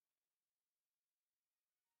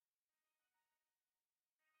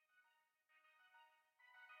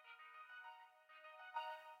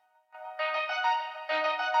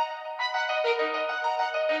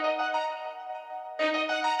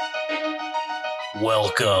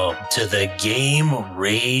Welcome to the Game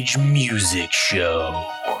Rage Music Show.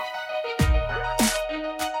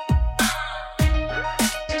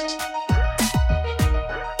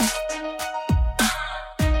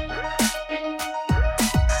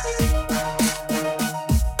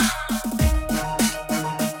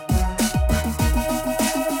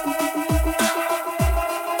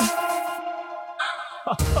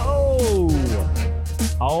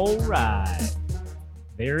 All right.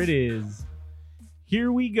 There it is.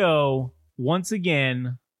 Here we go. Once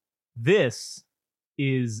again, this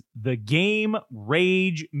is the Game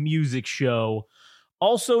Rage Music Show,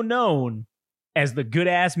 also known as the Good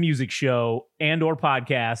Ass Music Show and or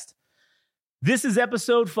podcast. This is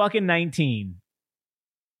episode fucking 19.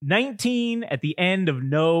 19 at the end of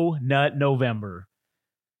No Nut November.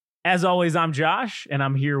 As always, I'm Josh, and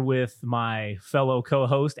I'm here with my fellow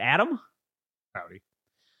co-host, Adam. Howdy.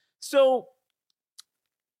 So,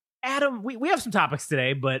 Adam, we have some topics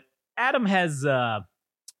today, but Adam has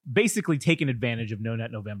basically taken advantage of No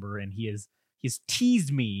Nut November, and he has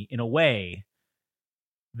teased me in a way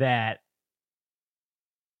that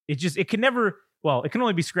it can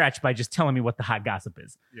only be scratched by just telling me what the hot gossip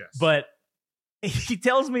is. Yes. But he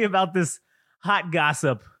tells me about this hot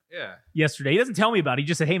gossip yesterday. He doesn't tell me about it. He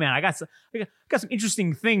just said, hey, man, I got some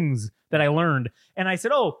interesting things that I learned. And I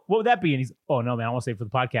said, oh, what would that be? And he's, oh, no, man, I want to save it for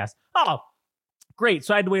the podcast. Oh, great.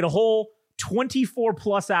 So I had to wait a whole 24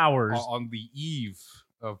 plus hours. On the eve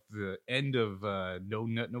of the end of No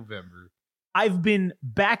Nut November. I've been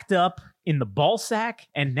backed up in the ball sack,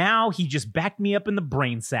 and now he just backed me up in the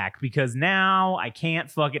brain sack because now I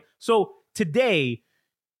can't fuck it. So today,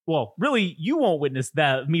 well, really, you won't witness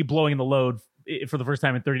that me blowing the load for the first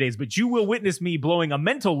time in 30 days, but you will witness me blowing a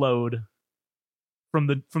mental load from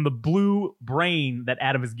the blue brain that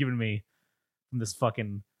Adam has given me from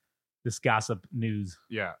this gossip news.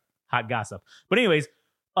 Yeah. Hot gossip. But anyways,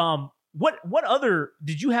 what other,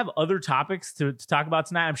 did you have other topics to talk about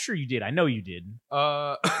tonight? I'm sure you did. I know you did.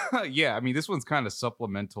 Yeah, I mean, this one's kind of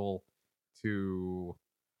supplemental to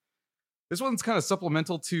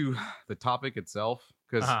the topic itself,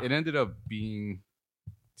 because it ended up being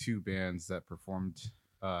two bands that performed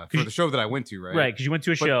for the show that I went to, right? Right, because you went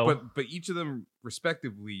to a show. But each of them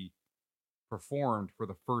respectively performed for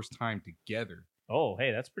the first time together. Oh,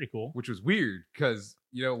 hey, that's pretty cool. Which was weird, because,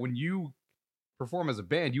 you know, when you perform as a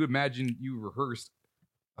band, you imagine you rehearsed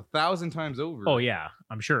 1,000 times over. Oh, yeah,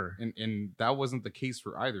 I'm sure. And that wasn't the case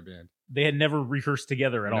for either band. They had never rehearsed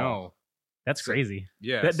together at all. No. That's crazy.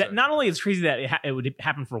 Yeah. That not only is it crazy that it would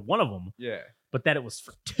happen for one of them, yeah, but that it was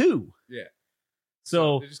for two. Yeah.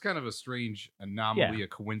 So it's just kind of a strange anomaly, a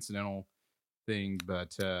coincidental thing.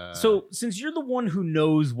 But so since you're the one who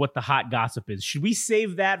knows what the hot gossip is, should we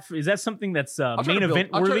save that? Is that something that's main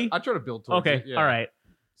event worthy? I try to build towards it. Yeah. All right.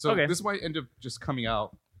 So this might end up just coming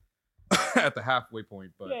out at the halfway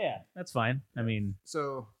point. But yeah, that's fine. I mean,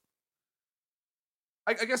 so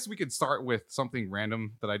I guess we could start with something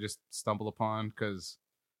random that I just stumbled upon, because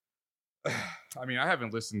I mean, I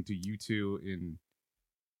haven't listened to U2 in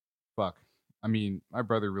I mean, my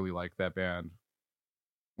brother really liked that band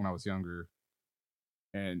when I was younger,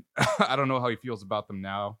 and I don't know how he feels about them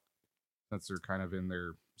now, since they're kind of in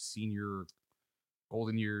their senior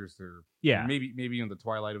golden years, or maybe in the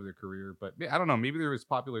twilight of their career. But I don't know, maybe they're as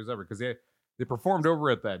popular as ever, because they performed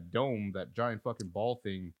over at that dome, that giant fucking ball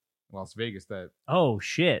thing in Las Vegas. That oh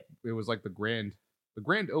shit, it was like the grand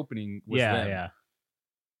opening was them. Yeah.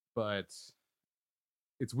 But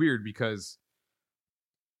it's weird, because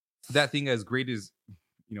that thing, as great as,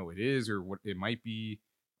 you know, it is, or what it might be,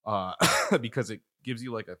 because it gives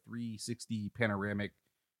you like a 360 panoramic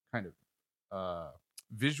kind of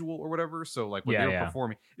visual or whatever. So like when they were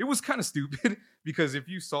performing, it was kind of stupid, because if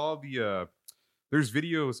you saw there's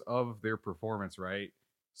videos of their performance, right?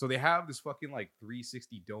 So they have this fucking like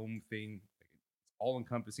 360 dome thing, all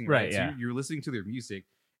encompassing, right? So you're listening to their music,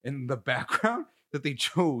 and the background that they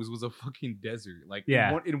chose was a fucking desert, like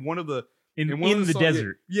in one of the in the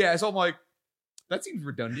desert. Yeah, so I'm like, that seems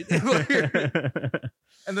redundant.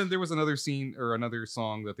 And then there was another scene or another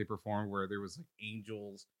song that they performed where there was like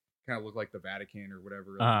angels, kind of look like the Vatican or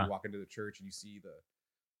whatever. Like you walk into the church and you see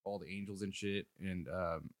all the angels and shit, and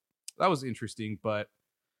that was interesting. But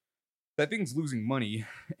that thing's losing money,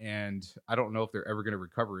 and I don't know if they're ever going to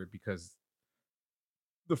recover it, because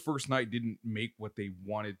the first night didn't make what they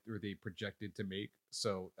wanted or they projected to make.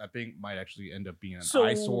 So that thing might actually end up being an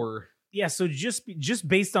eyesore. Yeah, so just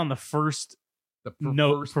based on the first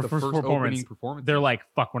performance, they're like,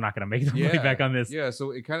 fuck, we're not going to make the money back on this. Yeah,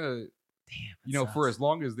 so it kind of, you know, for as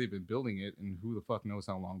long as they've been building it, and who the fuck knows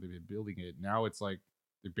how long they've been building it, now it's like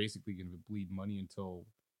they're basically going to bleed money until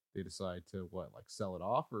they decide to sell it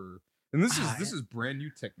off, and this is brand new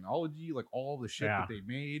technology, like all the shit that they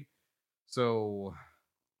made. So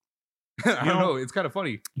I don't know. It's kind of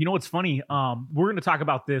funny. You know what's funny? We're going to talk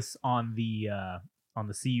about this on the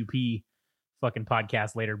CUP fucking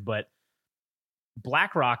podcast later, but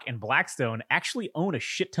BlackRock and Blackstone actually own a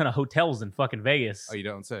shit ton of hotels in fucking Vegas. Oh, you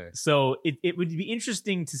don't say. So it would be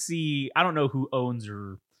interesting to see. I don't know who owns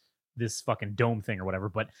or this fucking dome thing or whatever,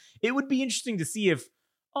 but it would be interesting to see if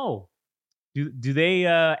do they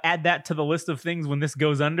add that to the list of things when this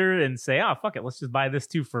goes under and say, oh fuck it, let's just buy this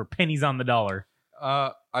too for pennies on the dollar.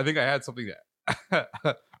 I think I had something to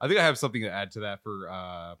I think I have something to add to that for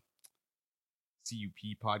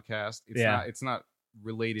CUP podcast. It's not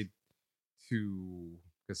related to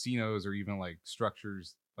casinos or even like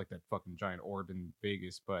structures like that fucking giant orb in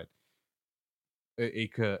Vegas, but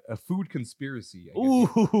a food conspiracy. Ooh.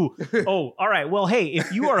 Oh, all right. Well, hey,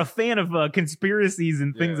 if you are a fan of conspiracies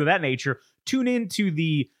and things of that nature, tune in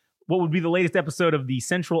to what would be the latest episode of the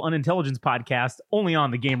Central Unintelligence podcast, only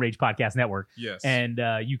on the Game Rage Podcast Network. Yes. And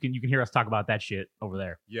you can hear us talk about that shit over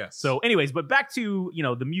there. Yes. So anyways, but back to,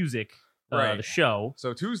 the music, the show.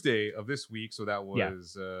 So Tuesday of this week, so that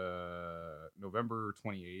was November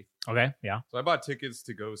 28th. Okay, yeah. So I bought tickets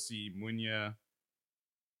to go see Munya.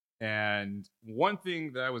 And one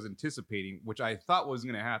thing that I was anticipating, which I thought was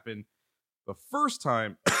going to happen the first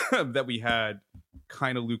time that we had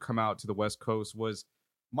Kind of Lou come out to the West Coast, was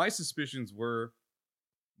my suspicions were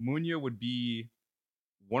Munya would be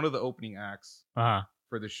one of the opening acts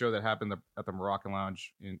for the show that happened at the Moroccan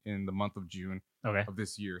Lounge in the month of June of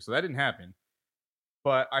this year. So that didn't happen.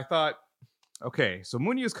 But I thought, okay, so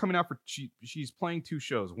Munya is coming out she's playing 2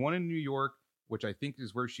 shows, one in New York, which I think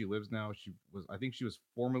is where she lives now. I think she was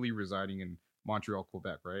formerly residing in Montreal,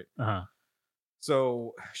 Quebec, right?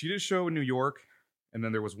 So she did a show in New York, and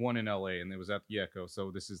then there was one in LA, and it was at the Echo. So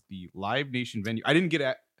this is the Live Nation venue. I didn't get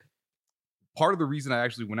at part of the reason I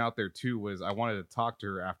actually went out there too was I wanted to talk to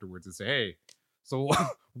her afterwards and say, hey, so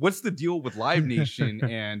what's the deal with Live Nation?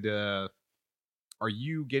 And are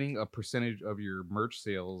you getting a percentage of your merch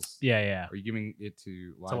sales? Yeah. Are you giving it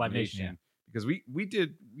to Live Nation? Yeah. Because we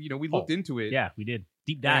did, we looked into it. Yeah, we did.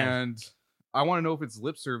 Deep dive. And I want to know if it's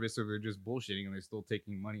lip service or they're just bullshitting and they're still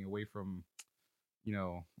taking money away from,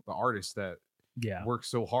 the artists that work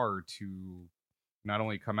so hard to not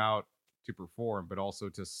only come out to perform, but also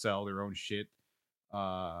to sell their own shit.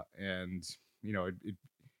 And, it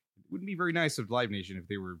wouldn't be very nice of Live Nation if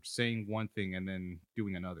they were saying one thing and then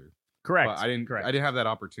doing another. Correct. But I didn't have that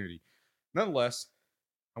opportunity. Nonetheless,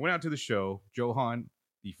 I went out to the show. Johan,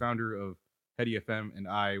 the founder of Heady FM, and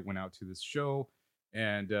I went out to this show,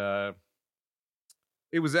 and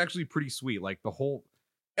it was actually pretty sweet. Like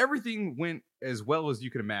everything went as well as you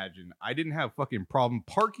could imagine. I didn't have fucking problem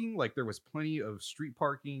parking. Like there was plenty of street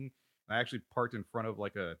parking. I actually parked in front of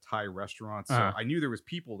like a Thai restaurant, so I knew there was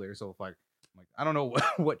people there. So if I'm like, I don't know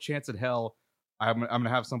what chance in hell I'm gonna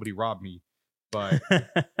have somebody rob me, but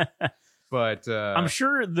but I'm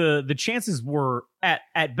sure the chances were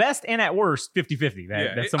at best and at worst 50-50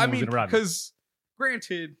 that someone was gonna rob you. Because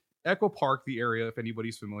granted, Echo Park, the area, if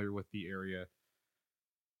anybody's familiar with the area,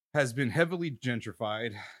 has been heavily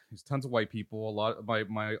gentrified. There's tons of white people. A lot of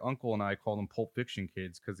my uncle and I call them Pulp Fiction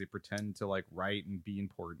kids because they pretend to like write and be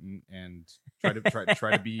important and try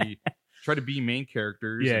to be main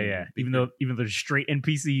characters. Yeah. Even though they're straight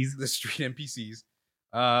NPCs. The straight NPCs.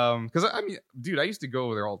 Because I mean, dude, I used to go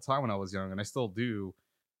over there all the time when I was young, and I still do.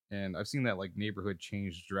 And I've seen that like neighborhood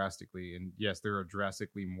change drastically. And yes, there are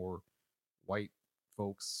drastically more white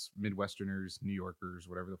folks, Midwesterners, New Yorkers,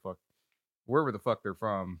 wherever the fuck they're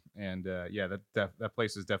from. And that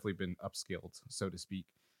place has definitely been upscaled, so to speak.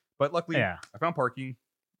 But luckily, I found parking,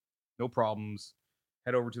 no problems.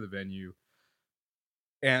 Head over to the venue,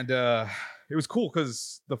 and it was cool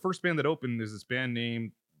because the first band that opened is this band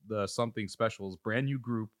named the Something Specials, brand new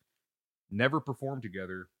group, never performed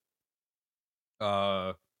together.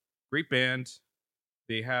 Great band.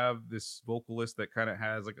 They have this vocalist that kind of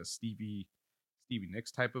has like a Stevie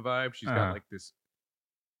Nicks type of vibe. She's got like this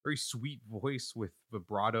very sweet voice with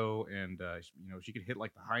vibrato, and she could hit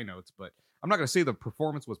like the high notes. But I'm not gonna say the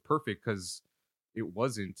performance was perfect because it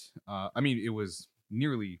wasn't. I mean, it was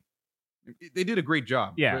nearly. They did a great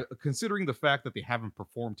job. Yeah, considering the fact that they haven't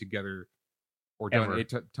performed together or done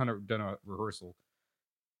a rehearsal.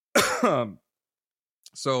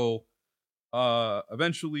 So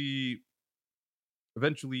eventually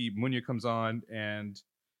Munya comes on, and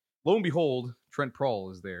lo and behold, Trent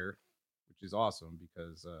Prohl is there, which is awesome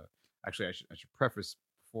because actually I should preface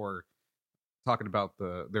before talking about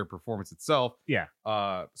their performance itself. Yeah.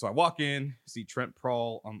 So I walk in, see Trent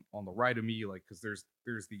Prawl on the right of me, like because there's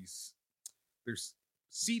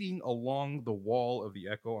seating along the wall of the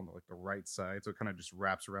Echo on the right side, so it kind of just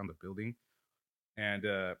wraps around the building. And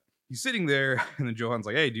he's sitting there, and then Johan's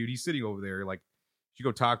like, "Hey, dude, he's sitting over there. Like, you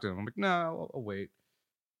go talk to him." I'm like, "No, I'll wait."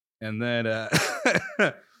 And then,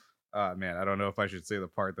 man, I don't know if I should say the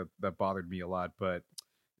part that bothered me a lot, but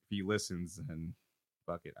if he listens, and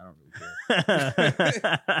fuck it, I don't really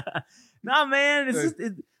care. Nah, man,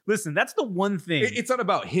 listen, that's the one thing. It's not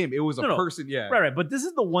about him. It was a person, yeah. Right. But this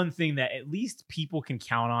is the one thing that at least people can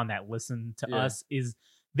count on that listen to us is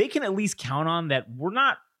they can at least count on that we're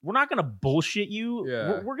not going to bullshit you.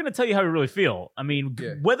 Yeah. We're going to tell you how we really feel. I mean,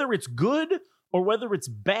 whether it's good or whether it's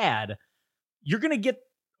bad, you're going to get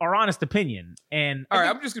our honest opinion. And all right,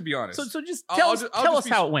 I'm just going to be honest. So just tell us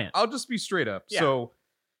how it went. I'll just be straight up. Yeah. So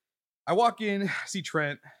I walk in, see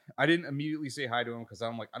Trent. I didn't immediately say hi to him because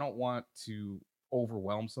I'm like, I don't want to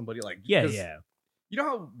overwhelm somebody. Like, yeah. You know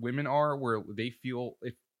how women are where they feel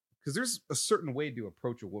because there's a certain way to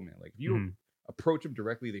approach a woman. Like if you don't approach them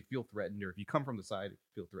directly, they feel threatened, or if you come from the side, they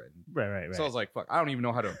feel threatened. Right. So I was like, fuck, I don't even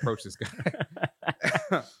know how to approach this guy.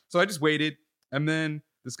 So I just waited, and then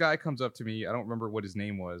this guy comes up to me. I don't remember what his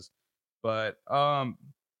name was, but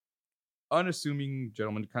unassuming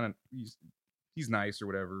gentleman, kind of he's nice or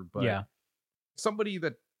whatever, but somebody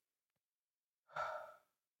that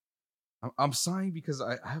I'm sighing because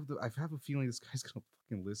I have a feeling this guy's gonna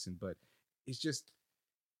fucking listen, but it's just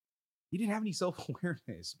he didn't have any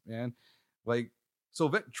self-awareness, man. Like, so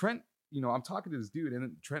Trent, I'm talking to this dude, and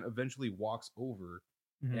then Trent eventually walks over,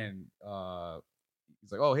 and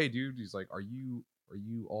he's like, "Oh, hey, dude." He's like, "Are you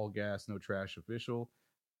all gas, no trash official?"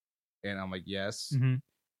 And I'm like, "Yes."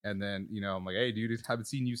 And then, I'm like, "Hey, dude, I haven't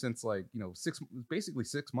seen you since basically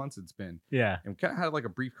 6 months it's been." Yeah. And we kind of had like a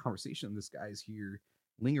brief conversation. This guy's here,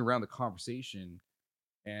 lingering around the conversation,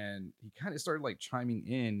 and he kind of started like chiming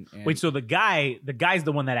in. And wait, so the guy's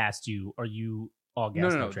the one that asked you, "Are you all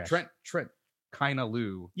gas, no trash?" Trent kinda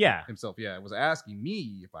Lou himself, was asking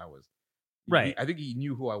me if I was right. I think he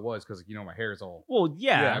knew who I was because my hair is all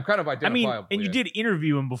I'm kind of identifiable. I mean, and you did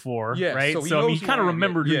interview him before, right? So he kind of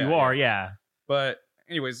remembered who you are, But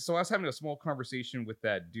anyways, so I was having a small conversation with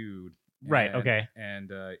that dude. Right. Okay.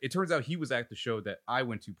 And it turns out he was at the show that I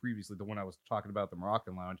went to previously, the one I was talking about, the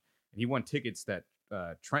Moroccan Lounge, and he won tickets that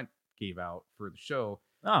Trent gave out for the show.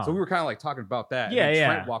 Oh. So we were kind of like talking about that. Yeah. And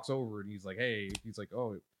Trent walks over and he's like, "Hey," he's like,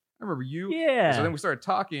 "Oh, I remember you." Yeah. And so then we started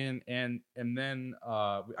talking, and then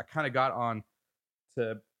I kind of got on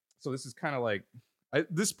to. So this is kind of like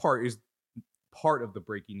this part is part of the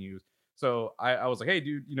breaking news. So I was like, "Hey,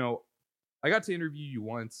 dude, I got to interview you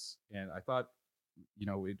once, and I thought,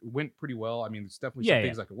 it went pretty well. I mean, there's definitely some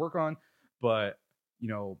things I could work on, but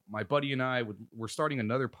my buddy and I we're starting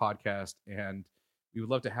another podcast, and we would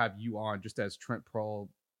love to have you on just as Trent Prawl,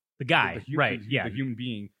 the guy, the human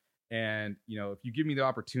being. And if you give me the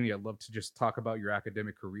opportunity, I'd love to just talk about your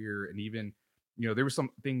academic career, and even there were some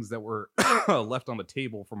things that were left on the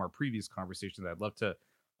table from our previous conversation that I'd love to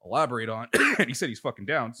elaborate on." And he said he's fucking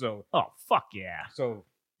down. So fuck yeah. So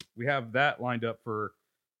we have that lined up for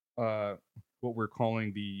what we're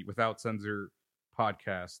calling the Without Censor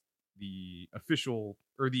podcast, the official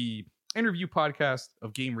or the interview podcast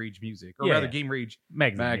of Game Rage Music, or rather Game Rage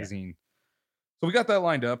magazine. So we got that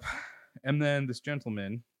lined up, and then this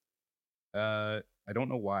gentleman, I don't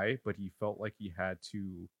know why, but he felt like he had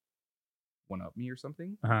to one up me or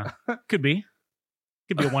something. Could be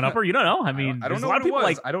a one upper. You don't know. I mean, I don't know a lot what of people it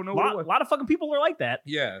was. like. I don't know. What it was. A lot of fucking people are like that.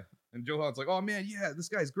 Yeah. And Johan's like, "Oh man, yeah, this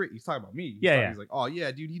guy's great." He's talking about me. He's like, "Oh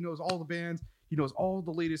yeah, dude, he knows all the bands. He knows all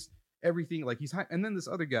the latest everything." Like and then this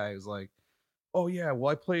other guy is like, "Oh yeah, well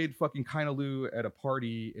I played fucking Kinda Lou at a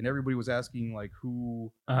party, and everybody was asking like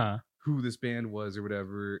who this band was or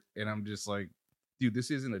whatever." And I'm just like, dude, this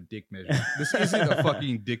isn't a dick measure. This isn't a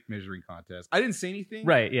fucking dick measuring contest. I didn't say anything.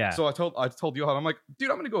 Right. Yeah. So I told Johan, I'm like, dude,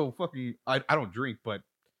 I'm gonna go fucking. I don't drink, but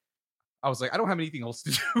I was like, I don't have anything else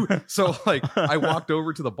to do. So like, I walked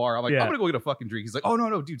over to the bar. I'm like, I'm gonna go get a fucking drink. He's like, "Oh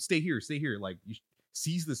no, dude, stay here. Like, you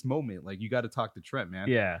seize this moment. Like, you got to talk to Trent, man."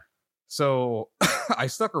 Yeah. So I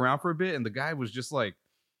stuck around for a bit, and the guy was just like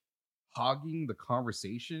hogging the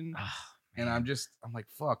conversation, and I'm like,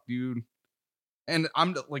 fuck, dude. And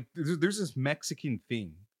I'm like, there's this Mexican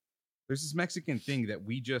thing. There's this Mexican thing that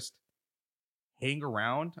we just hang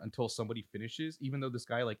around until somebody finishes, even though this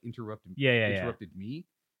guy like interrupted me.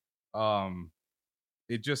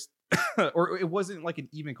 It just or it wasn't like an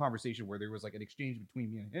even conversation where there was like an exchange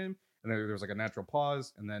between me and him, and then there was like a natural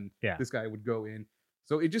pause, and then this guy would go in.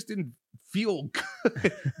 So it just didn't feel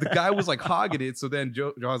good. The guy was like hogging it. So then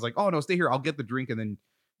John was like, oh no, stay here. I'll get the drink. And then,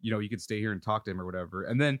 you could stay here and talk to him or whatever.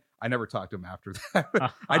 And then I never talked to him after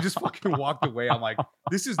that. I just fucking walked away. I'm like,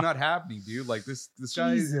 this is not happening, dude. Like this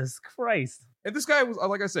guy. Jesus Christ. And this guy was,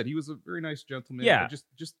 like I said, he was a very nice gentleman. Yeah.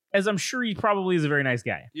 Just as I'm sure he probably is a very nice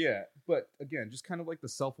guy. Yeah. But again, just kind of like the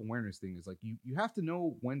self-awareness thing is like, you have to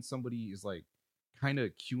know when somebody is like kind of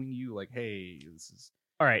cueing you like, hey, this is.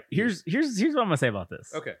 All right. Here's what I'm going to say about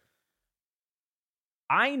this. Okay.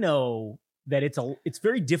 I know that it's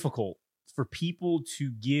very difficult for people to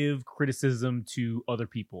give criticism to other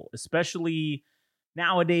people, especially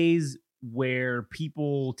nowadays where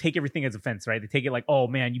people take everything as offense, right? They take it like, oh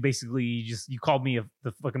man, you called me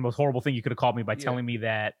the fucking most horrible thing you could have called me by telling me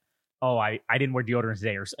that, oh, I didn't wear deodorant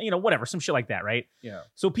today or, whatever, some shit like that, right? Yeah.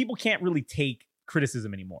 So people can't really take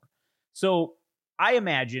criticism anymore. So I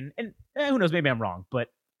imagine, and who knows, maybe I'm wrong, but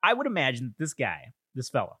I would imagine this guy, this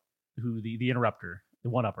fella, who the interrupter, the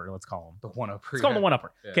one-upper, let's call him. The one-upper. Let's call him the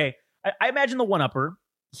one-upper. Yeah. Okay. I imagine the one-upper,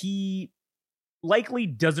 he likely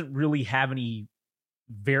doesn't really have any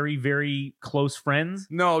very, very close friends.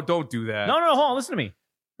 No, don't do that. No, hold on, listen to me.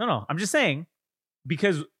 No, I'm just saying,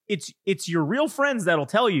 because it's your real friends that'll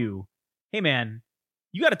tell you, hey man,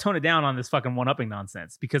 you got to tone it down on this fucking one-upping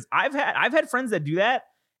nonsense. Because I've had friends that do that,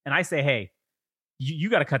 and I say, hey, you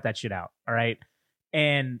got to cut that shit out, all right?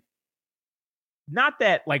 And not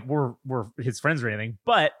that like we're his friends or anything,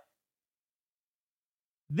 but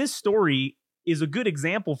this story is a good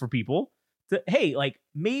example for people to, hey, like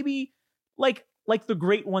maybe like the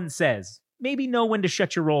great one says, maybe know when to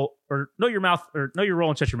shut your roll or know your mouth or know your roll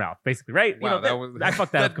and shut your mouth, basically, right? Wow, I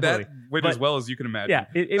fucked that up completely. That went as well as you can imagine. Yeah,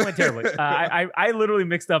 it went terribly. I literally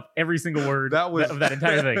mixed up every single word of that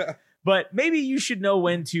entire thing. But maybe you should know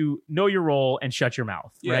when to know your role and shut your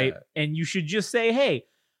mouth, right? And you should just say, hey,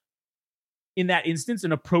 in that instance,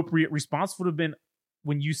 an appropriate response would have been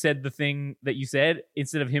when you said the thing that you said,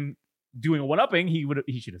 instead of him doing a one-upping,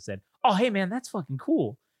 he should have said, oh, hey, man, that's fucking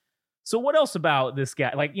cool. So what else about this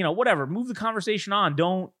guy? Like, whatever, move the conversation on.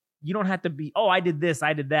 You don't have to be, oh, I did this,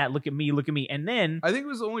 I did that. Look at me. And then I think it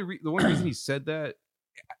was the only reason he said that.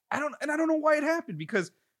 I don't know why it happened,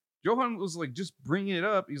 because Johan was like just bringing it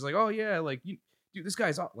up. He's like, oh yeah, like dude, this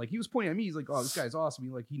guy's like, he was pointing at me. He's like, oh, this guy's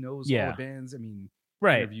awesome. He knows all the bands. I mean,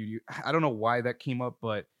 right. I don't know why that came up,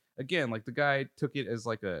 but again, like the guy took it as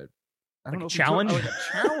like a, I don't know, challenge, like a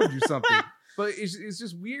challenge or something. But it's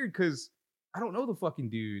just weird because I don't know the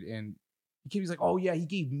fucking dude, and he's like, oh yeah, he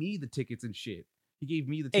gave me the tickets and shit. He gave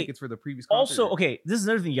me the tickets for the previous concert. Also, okay, this is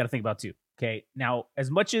another thing you got to think about too. Okay, now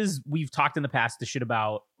as much as we've talked in the past the shit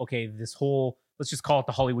about, okay, this whole, let's just call it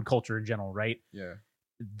the Hollywood culture in general, right? Yeah.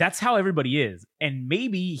 That's how everybody is. And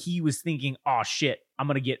maybe he was thinking, oh shit, I'm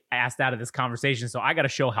going to get asked out of this conversation, so I got to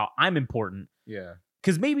show how I'm important. Yeah.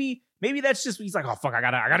 Because maybe that's just, he's like, oh fuck, I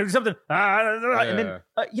gotta do something. And then,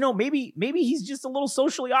 maybe he's just a little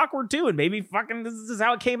socially awkward too. And maybe fucking this is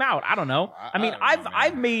how it came out. I don't know. I mean,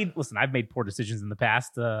 I've made poor decisions in the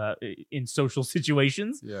past in social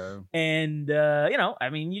situations. Yeah. And, I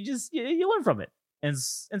mean, you learn from it. And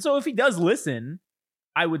so if he does listen,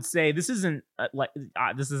 I would say this isn't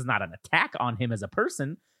this is not an attack on him as a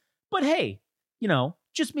person, but hey,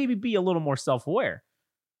 just maybe be a little more self-aware.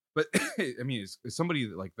 But I mean, is somebody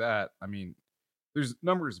like that, I mean, there's a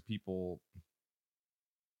number of people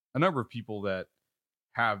that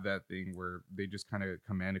have that thing where they just kind of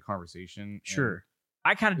command a conversation. Sure.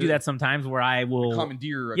 I kind of do that sometimes where I will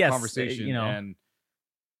commandeer a conversation, and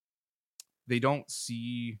they don't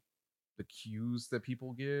see the cues that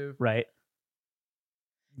people give. Right.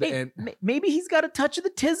 Hey, And maybe he's got a touch of the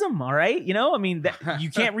tism, all right? I mean, you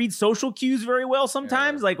can't read social cues very well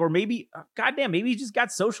sometimes, or maybe, goddamn, maybe he just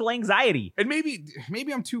got social anxiety. And maybe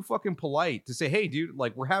I'm too fucking polite to say, hey, dude,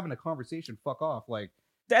 like, we're having a conversation, fuck off. Like,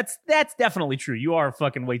 that's definitely true. You are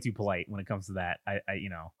fucking way too polite when it comes to that.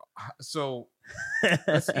 So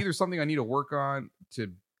that's either something I need to work on to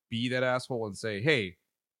be that asshole and say, hey,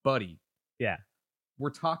 buddy. Yeah.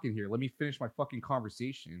 We're talking here. Let me finish my fucking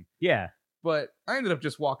conversation. Yeah. But I ended up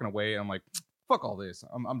just walking away, and I'm like, fuck all this.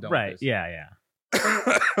 I'm done with this. Yeah.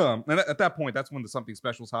 And at that point, that's when the Something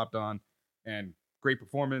Specials hopped on, and great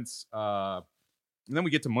performance. And then we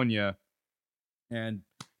get to Munya, and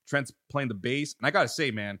Trent's playing the bass. And I got to say,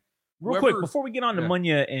 man. Real quick, before we get on to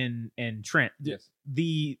Munya and Trent, yes.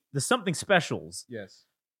 the Something Specials. Yes.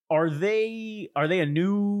 Are they a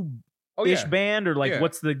new-ish band, or like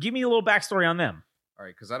give me a little backstory on them? All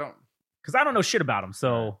right, because I don't know shit about them,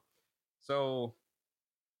 so... So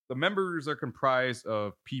the members are comprised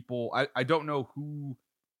of people. I don't know who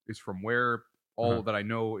is from where. All that I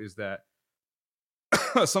know is that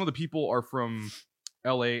some of the people are from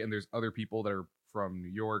LA, and there's other people that are from New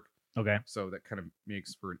York. Okay. So that kind of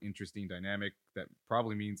makes for an interesting dynamic. That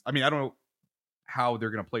probably means, I mean, I don't know how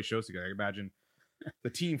they're going to play shows together. I imagine the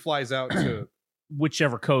team flies out to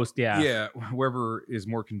whichever coast. Yeah. wherever is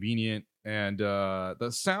more convenient. And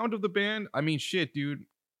the sound of the band, I mean, shit, dude.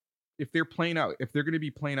 If they're going to be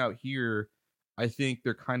playing out here, I think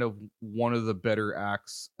they're kind of one of the better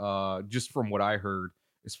acts, just from what I heard,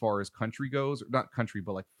 as far as country goes. Not country,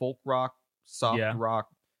 but like folk rock, soft rock,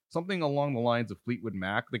 something along the lines of Fleetwood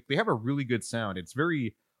Mac. Like, they have a really good sound. It's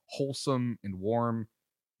very wholesome and warm,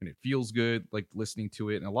 and it feels good, like, listening to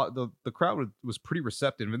it. And a lot the crowd was pretty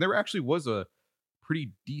receptive, and there actually was a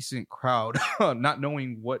pretty decent crowd, not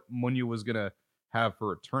knowing what Munya was gonna have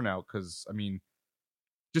for a turnout. Because, I mean,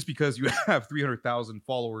 just because you have 300,000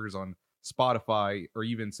 followers on Spotify, or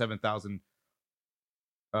even 7,000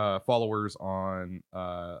 followers on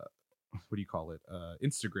what do you call it,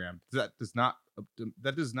 Instagram, that does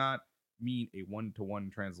not mean a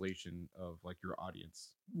 1-to-1 translation of, like, your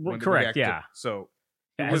audience. Correct. Yeah. So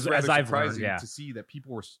it was rather I've surprising learned, to see that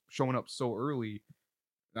people were showing up so early,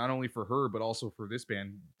 not only for her but also for this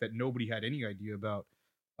band that nobody had any idea about.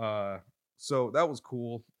 So that was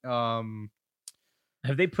cool.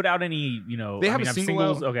 Have they put out any, They have a single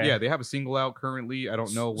singles? out. Okay. Yeah, they have a single out currently. I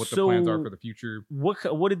don't know what the plans are for the future.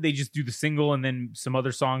 What did they just do, the single and then some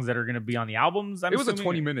other songs that are going to be on the albums? It was a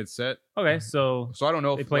 20-minute set. Okay, so I don't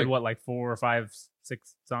know they if played like 4 or 5,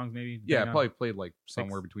 6 songs maybe? Yeah, probably played like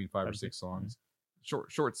somewhere between 5 or 6 songs.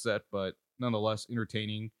 Short set, but nonetheless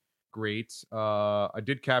entertaining. Great. I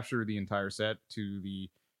did capture the entire set to the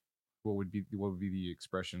what would be the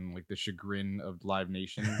expression, like the chagrin of Live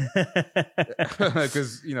Nation,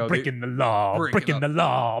 because breaking the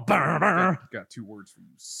law. Got 2 words for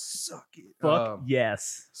you. Suck it. Fuck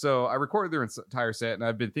yes. So I recorded their entire set, and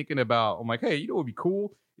I've been thinking about. I'm like, hey, what would be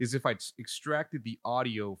cool is if I extracted the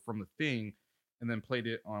audio from the thing and then played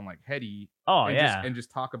it on like Heady. Oh, and just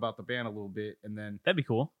talk about the band a little bit, and then that'd be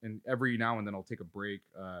cool. And every now and then I'll take a break,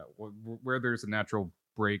 where there's a natural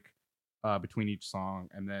break between each song,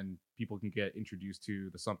 and then people can get introduced to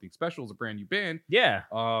the Something Special as a brand new band. Yeah.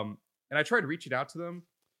 And I tried reaching out to them.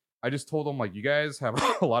 I just told them, like, you guys have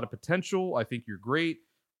a lot of potential. I think you're great.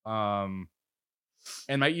 And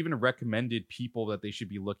I even recommended people that they should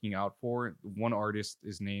be looking out for. One artist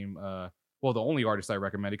is named, the only artist I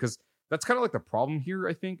recommended, because that's kind of like the problem here,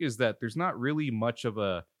 I think, is that there's not really much of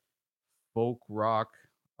a folk rock.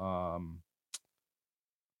 And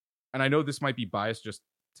I know this might be biased just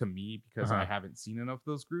to me because I haven't seen enough of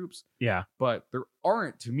those groups. Yeah. But there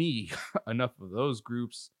aren't, to me, enough of those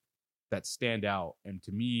groups that stand out. And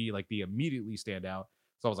to me, like, they immediately stand out.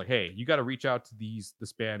 So I was like, hey, you got to reach out to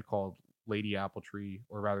this band called Lady Appletree,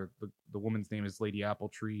 or rather the woman's name is Lady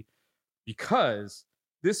Appletree, because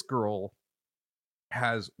this girl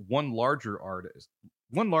has one larger artist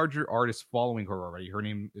following her already. Her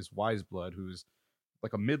name is Wiseblood, who's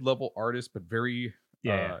like a mid-level artist, but very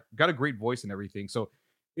got a great voice and everything. So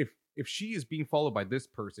if she is being followed by this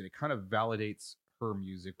person, it kind of validates her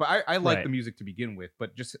music. But I like the music to begin with,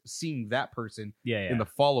 but just seeing that person in the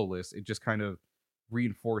follow list, it just kind of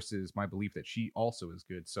reinforces my belief that she also is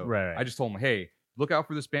good. So I just told him, hey, look out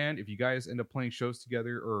for this band. If you guys end up playing shows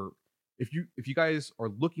together, or if you guys are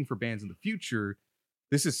looking for bands in the future,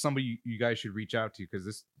 this is somebody you guys should reach out to,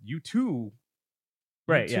 because you two,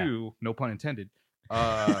 no pun intended,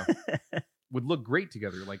 would look great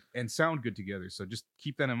together, like, and sound good together. So just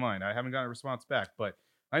keep that in mind. I haven't gotten a response back, but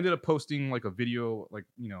I ended up posting like a video, like,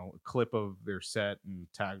 a clip of their set, and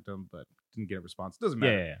tagged them, but didn't get a response. It doesn't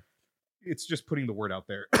matter. Yeah. It's just putting the word out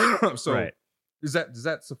there. So does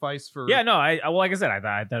that suffice for? Yeah, no. Like I said, I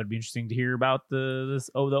thought it'd be interesting to hear about the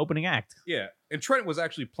opening act. Yeah, and Trent was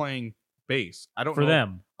actually playing bass. I don't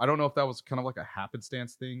know if that was kind of like a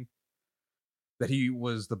happenstance thing, that he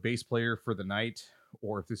was the bass player for the night,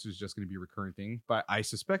 or if this was just going to be a recurring thing. But I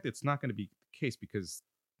suspect it's not going to be the case, because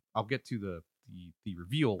I'll get to the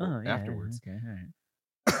reveal afterwards. Okay, all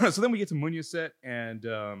right. So then we get to Munya's set, and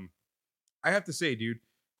I have to say, dude,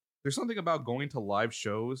 there's something about going to live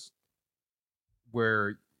shows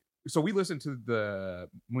where, so we listened to the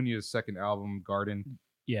Munya's second album, Garden.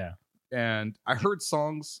 Yeah. And I heard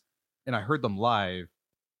songs, and I heard them live,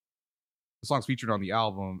 the songs featured on the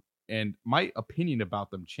album, and my opinion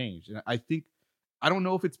about them changed. And I don't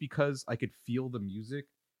know if it's because I could feel the music,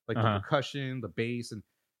 like the percussion, the bass,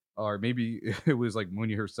 or maybe it was like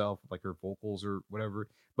Munya herself, like her vocals or whatever.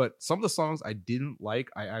 But some of the songs I didn't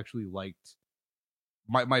like, I actually liked.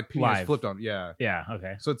 My opinion is flipped on. Yeah.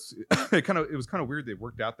 Okay. So it was kind of weird that it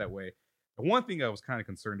worked out that way. And one thing I was kind of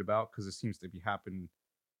concerned about, because it seems to be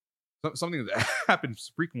something that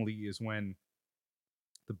happens frequently, is when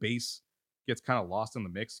the bass gets kind of lost in the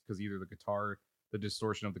mix because either the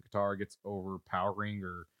distortion of the guitar gets overpowering,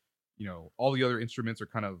 or all the other instruments are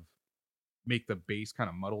kind of make the bass kind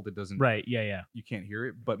of muddled. It doesn't, right. Yeah. you can't hear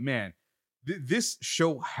it. But man, this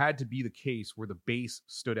show had to be the case where the bass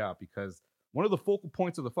stood out, because one of the focal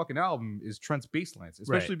points of the fucking album is Trent's bass lines,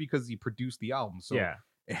 especially because he produced the album. So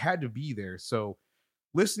it had to be there. So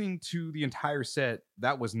listening to the entire set,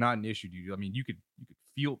 that was not an issue, dude. I mean, you could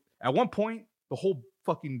feel at one point the whole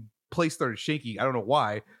fucking place started shaking. I don't know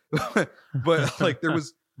why, but like there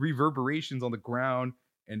was reverberations on the ground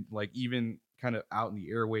and like even kind of out in the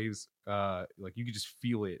airwaves. Like you could just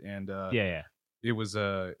feel it, and it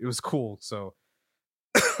was cool. So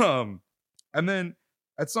and then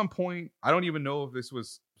at some point, I don't even know if this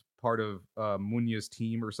was part of Munya's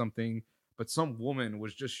team or something, but some woman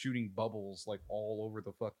was just shooting bubbles like all over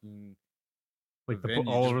the fucking like venue,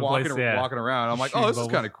 all over the walking, place, walking around. I'm like, shooting oh, this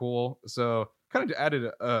bubbles. is kind of cool. So kind of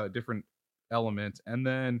added a different element. And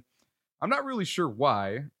then I'm not really sure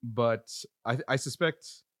why, but I suspect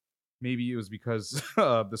maybe it was because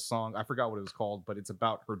of the song. I forgot what it was called, but it's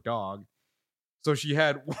about her dog. So she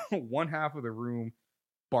had one half of the room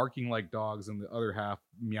barking like dogs and the other half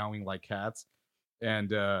meowing like cats.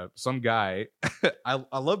 And some guy,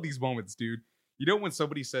 I love these moments, dude. You know when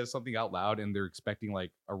somebody says something out loud and they're expecting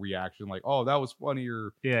like a reaction, like, oh, that was funny,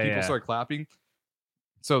 or people start clapping.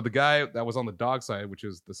 So the guy that was on the dog side, which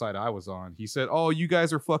is the side I was on, he said, oh, you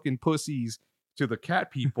guys are fucking pussies to the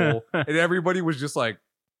cat people. And everybody was just like,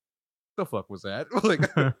 the fuck was that? Like,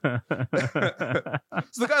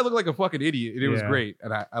 so the guy looked like a fucking idiot, and it was great.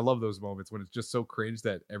 And I love those moments when it's just so cringe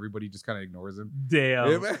that everybody just kind of ignores him.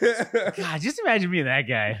 Damn. God, just imagine being that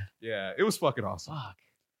guy. Yeah, it was fucking awesome. Fuck.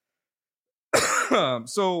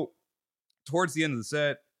 So towards the end of the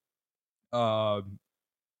set,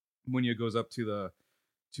 Munya goes up to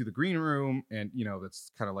the green room, and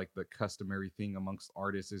that's kind of like the customary thing amongst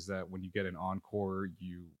artists, is that when you get an encore,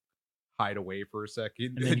 you hide away for a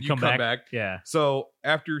second and then you come back. Yeah. So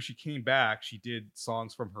after she came back, she did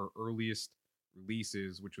songs from her earliest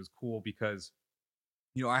releases, which was cool because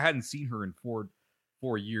I hadn't seen her in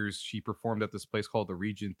four years. She performed at this place called the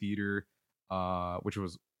Regent Theater, which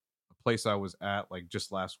was a place I was at like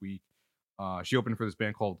just last week. She opened for this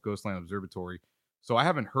band called Ghostland Observatory. So I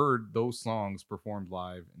haven't heard those songs performed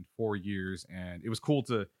live in 4 years, and it was cool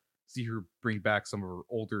to see her bring back some of her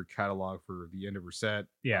older catalog for the end of her set.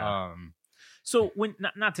 Yeah. So when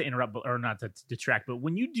not to interrupt or not to detract, but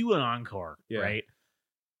when you do an encore, right?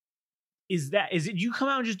 Is it you come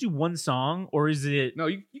out and just do one song, or is it no?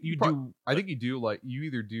 You do. I think you do like you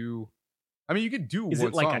either do. I mean, you could do. Is one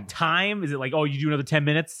it like song. a time? Is it like, oh, you do another 10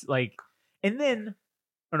 minutes, like, and then?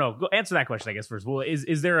 Or no, go answer that question, I guess, first. Well,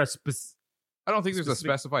 is there a I don't think there's a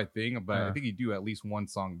specified thing, but I think you do at least one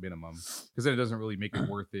song minimum, because then it doesn't really make it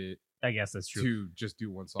worth it. I guess that's true. To just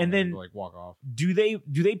do one song and then like walk off. Do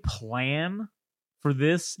they plan for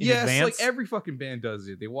this in advance? Like every fucking band does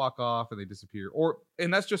it. They walk off and they disappear,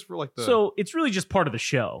 and that's just for like the. So it's really just part of the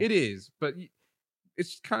show. It is, but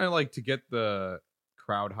it's kind of like to get the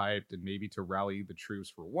crowd hyped and maybe to rally the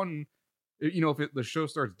troops for one. If the show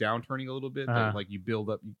starts downturning a little bit, then like you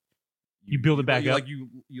build up. You build it back up. Like you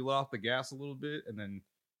let off the gas a little bit, and then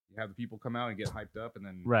you have the people come out and get hyped up, and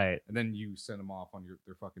then and then you send them off on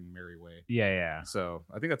their fucking merry way. Yeah. So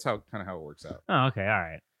I think that's how it works out. Oh, okay, all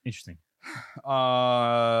right, interesting.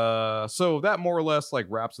 So that more or less like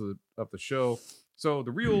wraps up the show. So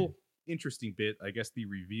the real interesting bit, I guess, the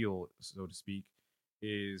reveal, so to speak,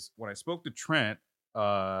 is when I spoke to Trent.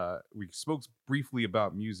 We spoke briefly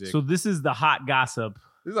about music. So this is the hot gossip.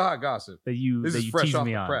 This is a hot gossip that you fresh teased off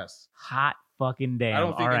me the on. Press. Hot fucking damn. I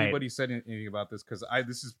don't think anybody said anything about this, because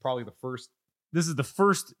this is probably the first. This is the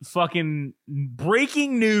first fucking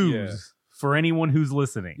breaking news for anyone who's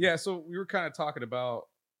listening. Yeah, so we were kind of talking about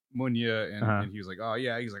Munya, and he was like, "Oh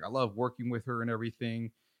yeah," he's like, "I love working with her and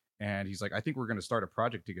everything," and he's like, "I think we're gonna start a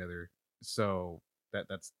project together." So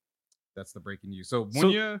that's the breaking news. So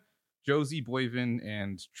Munya, Josie Boyven,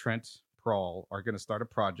 and Trent Prawl are gonna start a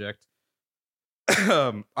project.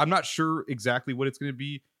 I'm not sure exactly what it's going to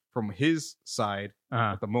be from his side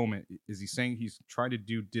at the moment. Is he saying he's trying to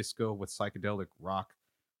do disco with psychedelic rock?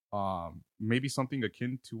 Maybe something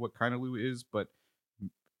akin to what Kind of Lou is, but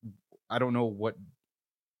I don't know what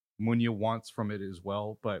Munya wants from it as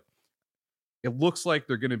well. But it looks like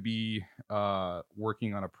they're going to be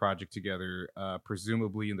working on a project together,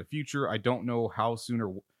 presumably in the future. I don't know how soon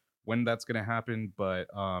or when that's going to happen, but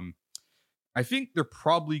I think they're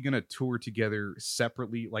probably going to tour together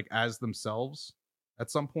separately, like as themselves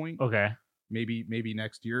at some point. Okay. Maybe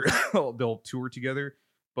next year they'll tour together,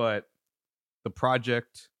 but the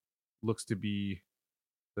project looks to be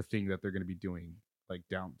the thing that they're going to be doing like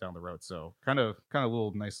down the road. So kind of a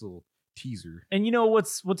little nice little teaser. And you know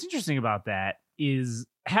what's interesting about that is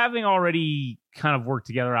having already kind of worked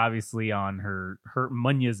together, obviously on her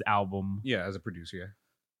Munya's album. Yeah, as a producer, yeah.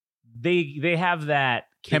 They have that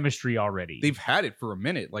chemistry already. They've had it for a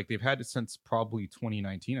minute. Like they've had it since probably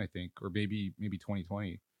 2019, I think, or maybe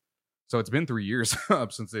 2020. So it's been 3 years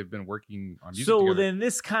since they've been working on music together. Then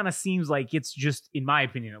this kind of seems like it's just, in my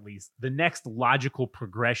opinion at least, the next logical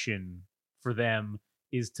progression for them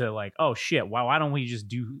is to like, oh shit, why don't we just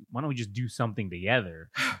do something together?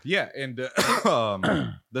 Yeah, and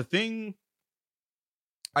the thing,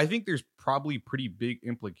 I think there's probably pretty big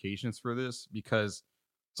implications for this because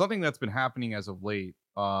something that's been happening as of late,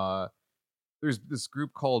 there's this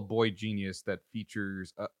group called Boy Genius that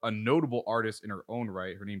features a notable artist in her own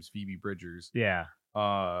right. Her name's Phoebe Bridgers. Yeah.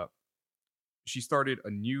 She started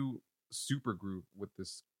a new super group with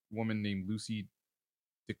this woman named Lucy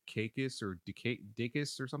Dacus or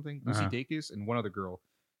Dacus or something. Lucy Dacus and one other girl.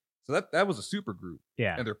 So that was a super group.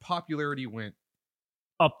 Yeah. And their popularity went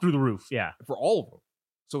up through the roof. Yeah. For all of them.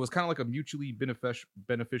 So it was kind of like a mutually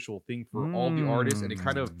beneficial thing for all the artists, and it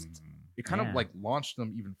kind of like launched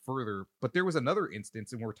them even further. But there was another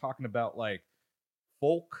instance, and we're talking about like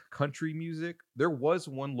folk country music. There was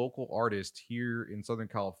one local artist here in Southern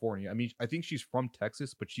California. I mean, I think she's from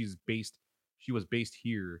Texas, but she was based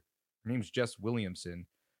here. Her name's Jess Williamson.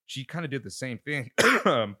 She kind of did the same thing,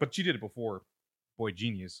 but she did it before Boy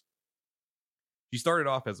Genius. She started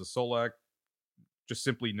off as a solo act, just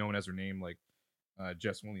simply known as her name, like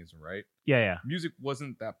Jess Williamson, right? Yeah. Music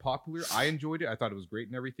wasn't that popular. I enjoyed it. I thought it was great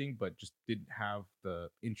and everything, but just didn't have the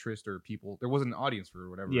interest or people. There wasn't an audience for it or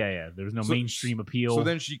whatever. Yeah. There was no mainstream appeal. So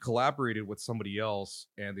then she collaborated with somebody else,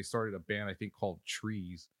 and they started a band, I think, called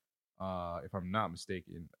Trees, if I'm not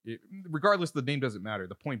mistaken. Regardless, the name doesn't matter.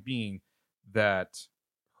 The point being that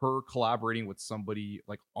her collaborating with somebody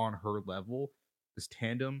like on her level, this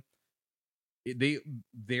tandem,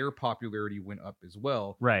 their popularity went up as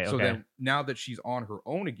well. Right. So then now that she's on her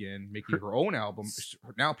own again, making her own album,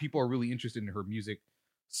 now people are really interested in her music.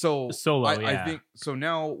 So I think so.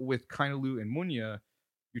 Now with Kainalu and Munya,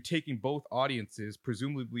 you're taking both audiences,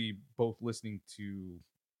 presumably both listening to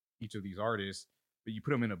each of these artists, but you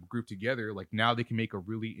put them in a group together. Like now they can make a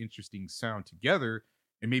really interesting sound together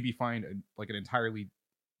and maybe find an entirely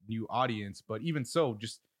new audience. But even so,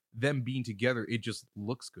 just them being together, it just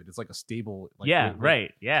looks good. It's like a stable,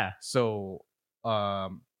 right. Yeah. So I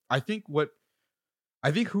think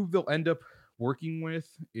who they'll end up working with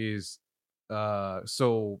is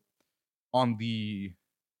so on the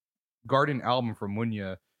Garden album from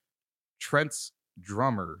Munya, Trent's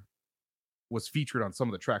drummer was featured on some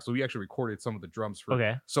of the tracks. So we actually recorded some of the drums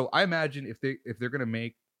for So I imagine if they're gonna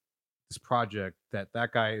make this project, that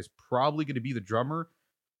guy is probably gonna be the drummer,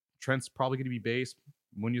 Trent's probably gonna be bass,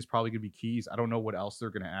 Munya's probably going to be keys. I don't know what else they're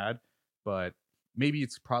going to add, but maybe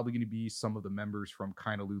it's probably going to be some of the members from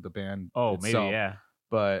Kainalu, the band. Itself. Maybe, yeah.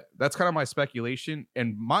 But that's kind of my speculation.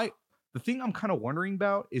 And the thing I'm kind of wondering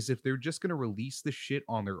about is if they're just going to release this shit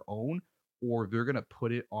on their own, or they're going to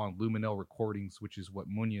put it on Luminell Recordings, which is what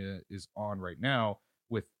Munya is on right now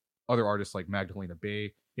with other artists like Magdalena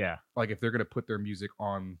Bay. Yeah. Like if they're going to put their music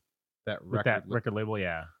on that record label,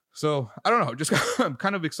 yeah. So I don't know, just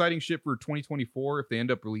kind of exciting shit for 2024 if they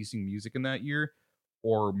end up releasing music in that year,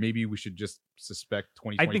 or maybe we should just suspect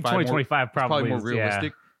 2025. I think 2025 probably more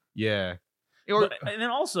realistic. Yeah. And then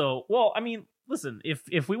also, well, I mean, listen,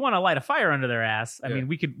 if we want to light a fire under their ass, I mean,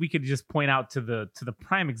 we could just point out to the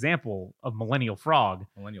prime example of Millennial Frog.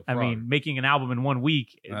 I mean, making an album in 1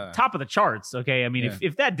 week, top of the charts. Okay, I mean,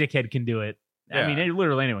 if that dickhead can do it, I mean,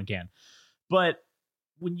 literally anyone can. But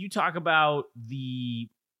when you talk about the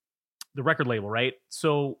record label, right?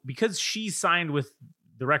 So because she's signed with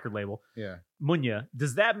the record label, Munya,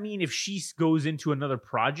 does that mean if she goes into another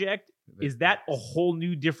project, is that a whole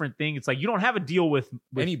new different thing? It's like you don't have a deal with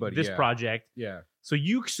anybody this project. Yeah. So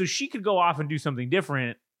she could go off and do something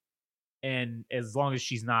different, and as long as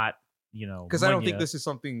she's not, because I don't think this is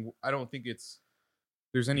something. I don't think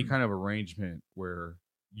there's any kind of arrangement where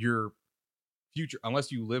your future,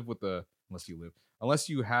 unless you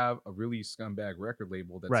have a really scumbag record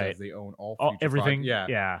label that says they own all everything.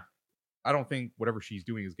 Yeah. I don't think whatever she's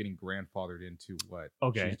doing is getting grandfathered into what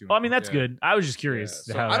she's doing. Well, I mean, that's good. I was just curious.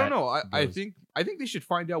 So I don't know. I think they should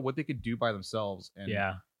find out what they could do by themselves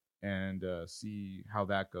and see how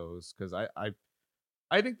that goes. Because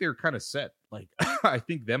I think they're kind of set. Like I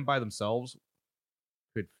think them by themselves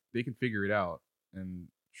they can figure it out. And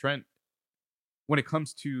Trent, when it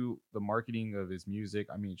comes to the marketing of his music,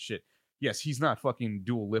 I mean, shit. yes, he's not fucking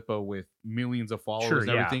Dua Lipa with millions of followers Sure, and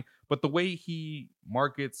yeah. everything, but the way he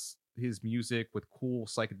markets his music with cool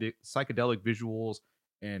psychedelic visuals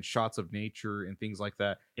and shots of nature and things like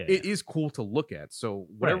that, Yeah, it is cool to look at. So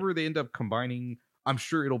Right. whatever they end up combining, I'm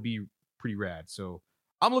sure it'll be pretty rad. So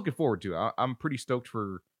I'm looking forward to it. I'm pretty stoked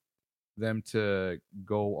for them to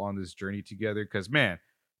go on this journey together, because man,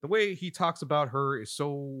 the way he talks about her is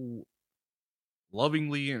so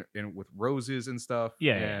lovingly and with roses and stuff.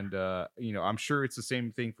 Yeah, and you know, I'm sure it's the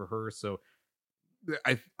same thing for her. So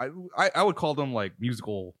I would call them like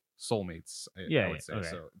musical soulmates. I would say. Okay.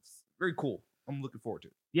 So it's very cool. I'm looking forward to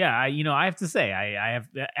it. Yeah, I have to say, I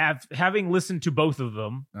have having listened to both of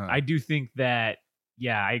them, I do think that,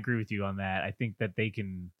 yeah, I agree with you on that. I think that they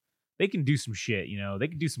can do some shit, you know, they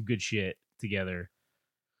can do some good shit together.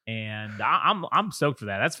 And I'm stoked for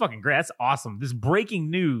that. That's fucking great. That's awesome. This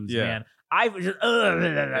breaking news, man. I was just,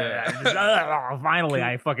 finally,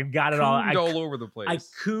 I fucking got it all. All over the place.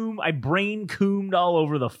 I brain coomed all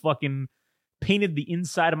over the fucking, painted the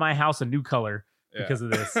inside of my house a new color because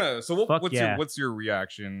of this. So what's your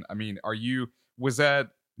reaction? I mean, was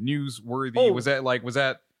that newsworthy? Oh. Was that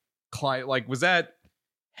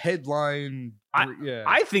headline?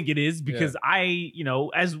 I think it is, because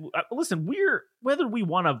listen, whether we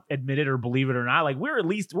want to admit it or believe it or not, like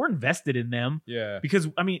we're invested in them. Yeah. Because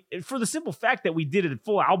I mean, for the simple fact that we did a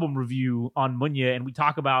full album review on Munya, and we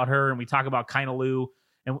talk about her and we talk about Kainalu,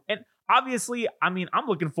 and obviously, I mean, I'm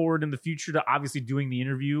looking forward in the future to obviously doing the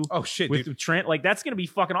interview. Oh shit, with dude. Trent. Like that's gonna be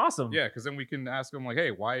fucking awesome. Yeah, because then we can ask them like,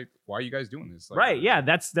 hey, why are you guys doing this? Like, right. Yeah,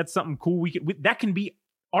 that's something cool. That can be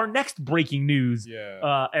our next breaking news.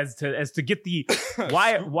 Yeah. As to get the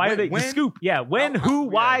the scoop. Yeah.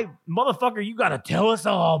 Why, motherfucker, you gotta tell us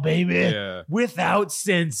all, baby. Yeah. Without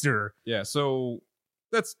censor. Yeah. So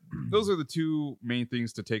those are the two main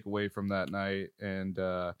things to take away from that night. And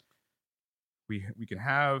we can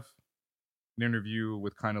have an interview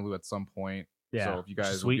with Kainalu at some point. Yeah. So if you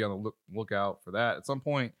guys will be on the lookout for that at some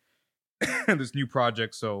point, this new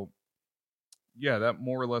project. So yeah, that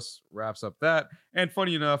more or less wraps up that. And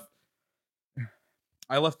funny enough,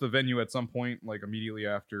 I left the venue at some point, like immediately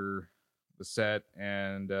after the set,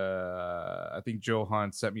 and I think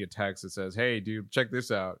Johan sent me a text that says, "Hey, dude, check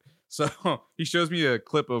this out." So he shows me a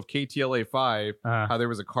clip of KTLA 5, how there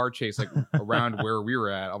was a car chase like around where we were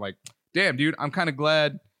at. I'm like, damn, dude, I'm kind of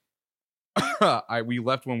glad we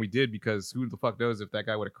left when we did, because who the fuck knows if that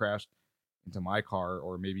guy would have crashed into my car,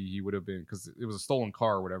 or maybe he would have been, because it was a stolen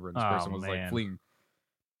car or whatever, and this person was like fleeing.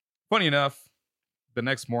 Funny enough, the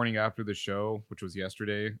next morning after the show, which was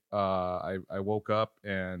yesterday, I woke up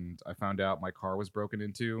and I found out my car was broken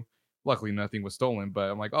into. Luckily nothing was stolen, but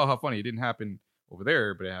I'm like, oh, how funny, it didn't happen over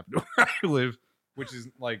there, but it happened where I live, which is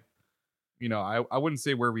like, you know, I wouldn't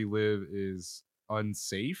say where we live is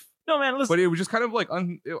unsafe. No, man, listen. But it was just kind of like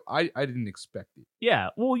I didn't expect it. Yeah,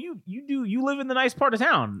 well, you live in the nice part of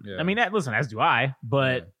town. Yeah. I mean, listen, as do I.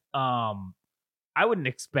 But I wouldn't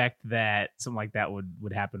expect that something like that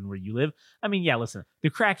would happen where you live. I mean, yeah, listen, the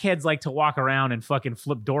crackheads like to walk around and fucking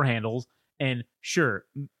flip door handles. And sure,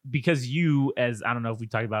 because you, as I don't know if we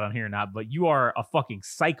talked about it on here or not, but you are a fucking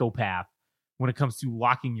psychopath when it comes to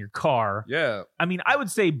locking your car. Yeah. I mean, I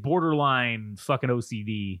would say borderline fucking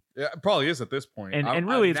OCD. Yeah, it probably is at this point. And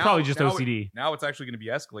really, it's probably just OCD. Now it's actually going to be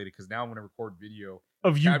escalated, because now I'm going to record video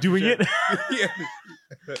of you doing it. Yeah.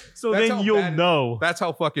 So then you'll know. That's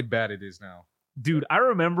how fucking bad it is now. Dude, I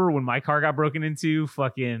remember when my car got broken into,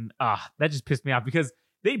 fucking, that just pissed me off, because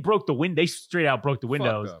they broke the window. They straight out broke the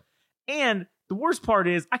windows. And the worst part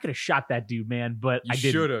is, I could have shot that dude, man, but I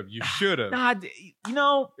didn't. You should have. Nah, you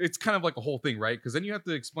know, it's kind of like a whole thing, right? Because then you have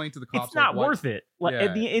to explain to the cops. It's not worth it. Like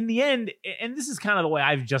in the end, and this is kind of the way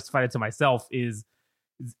I've justified it to myself, is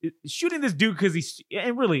shooting this dude because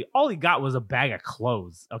and really all he got was a bag of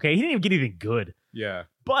clothes. Okay, he didn't even get anything good. Yeah,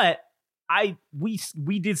 but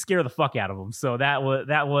we did scare the fuck out of him. So that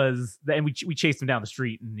was, and we chased him down the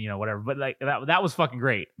street and whatever. But like that was fucking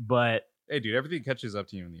great. But hey, dude, everything catches up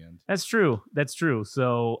to you in the end. That's true.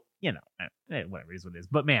 So whatever it is what it is.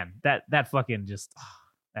 But man, that fucking just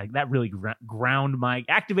that really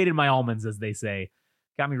activated my almonds, as they say.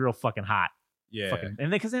 Got me real fucking hot. Yeah. And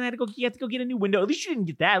because then you had to go get a new window. At least you didn't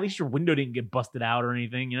get that. At least your window didn't get busted out or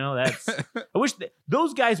anything. That's. I wish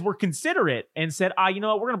those guys were considerate and said, we're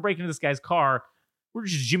gonna break into this guy's car. We're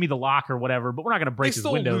just jimmy the lock or whatever, but we're not gonna break his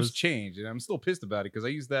windows. Lose change, and I'm still pissed about it because I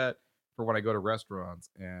use that for when I go to restaurants,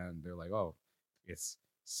 and they're like, "Oh, it's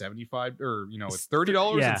 $75 or it's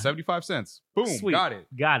 $30 and 75 cents." Boom, Sweet. got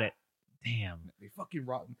it. Damn. They fucking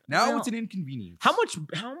rotten. Now Well, it's an inconvenience. How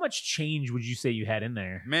much change would you say you had in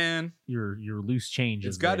there? Man, Your loose change.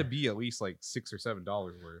 it's got to be at least like $6 or $7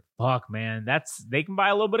 worth. Fuck, man. They can buy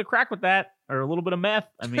a little bit of crack with that, or a little bit of meth.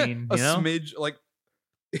 I mean, a you know? smidge, like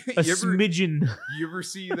A smidgen. You ever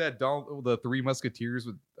see that the Three Musketeers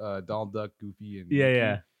with Donald Duck, Goofy, and Yeah, Mickey?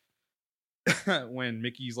 yeah. When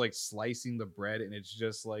Mickey's like slicing the bread and it's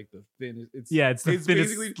just like the thinnest. It's the thinnest.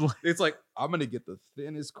 basically it's like I'm gonna get the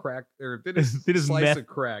thinnest crack or thinnest slice meth. of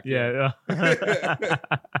crack. Yeah.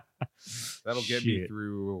 That'll get me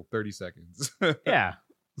through 30 seconds. Yeah.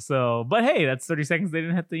 So, but hey, that's 30 seconds. They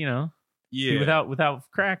didn't have to, Yeah. without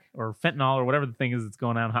crack or fentanyl or whatever the thing is that's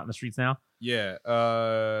going on hot in the streets now. Yeah.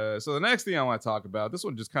 So the next thing I want to talk about, this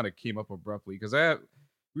one just kind of came up abruptly because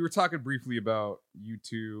we were talking briefly about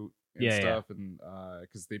U2 and stuff, and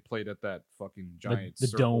because they played at that fucking giant the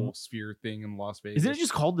circle dome sphere thing in Las Vegas. Isn't it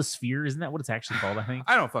just called the Sphere? Isn't that what it's actually called? I think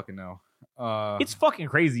I don't fucking know. It's fucking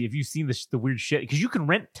crazy if you've seen the weird shit because you can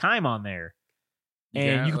rent time on there.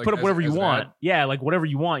 And you can like put up whatever you want. ad? Yeah, like whatever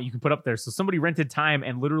you want, you can put up there. So somebody rented time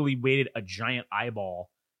and literally waited a giant eyeball,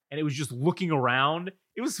 and it was just looking around.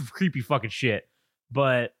 It was some creepy fucking shit.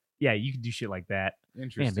 But yeah, you can do shit like that.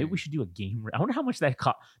 Interesting. Man, maybe we should do a game. I wonder how much that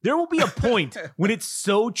cost. There will be a point when it's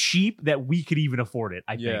so cheap that we could even afford it.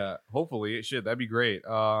 I think. Yeah, hopefully it should. That'd be great.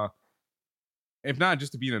 If not,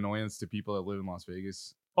 just to be an annoyance to people that live in Las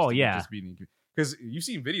Vegas. Oh yeah, just being because you've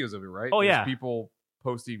seen videos of it, right? Oh There's yeah, people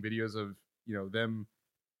posting videos of them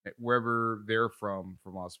wherever they're from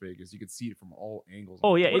Las Vegas. You can see it from all angles.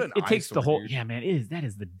 Oh yeah, it takes the whole. Dude. Yeah, man, that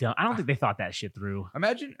is the dumb. I don't think they thought that shit through.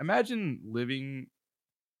 Imagine living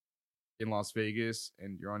in Las Vegas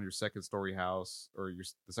and you're on your second story house or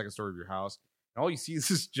the second story of your house, and all you see is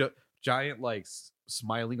this giant like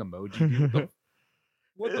smiling emoji.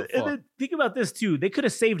 What the fuck? And then think about this too. They could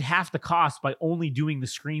have saved half the cost by only doing the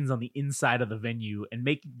screens on the inside of the venue and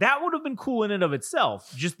that would have been cool in and of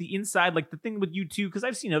itself. Just the inside, like the thing with U2, because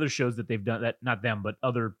I've seen other shows that they've done that, not them, but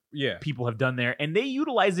other people have done there, and they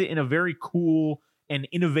utilize it in a very cool and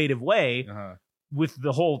innovative way with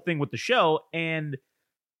the whole thing with the show. And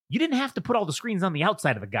you didn't have to put all the screens on the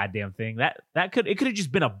outside of the goddamn thing. It could have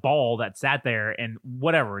just been a ball that sat there and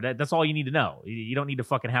whatever. That's all you need to know. You don't need to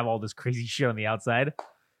fucking have all this crazy shit on the outside.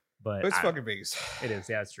 But it's fucking Vegas. It is.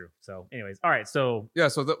 Yeah, it's true. So anyways, all right. So yeah.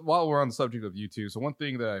 So while we're on the subject of U2, so one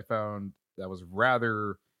thing that I found that was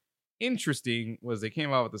rather interesting was they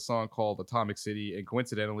came out with a song called Atomic City, and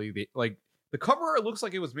coincidentally, the cover art looks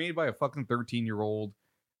like it was made by a fucking 13-year-old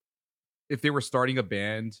if they were starting a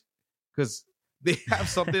band, because they have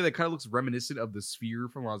something that kind of looks reminiscent of the Sphere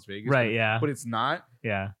from Las Vegas. Right, yeah. But it's not.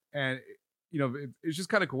 Yeah. And, it's just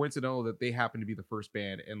kind of coincidental that they happen to be the first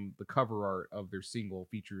band, and the cover art of their single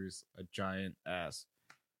features a giant ass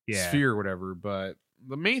sphere or whatever. But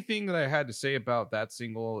the main thing that I had to say about that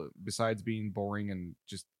single, besides being boring and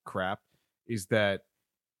just crap, is that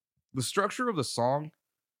the structure of the song,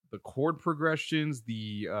 the chord progressions,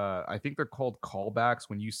 I think they're called callbacks,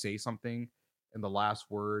 when you say something and the last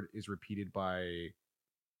word is repeated by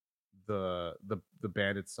the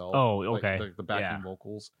band itself. Oh, okay. Like the backing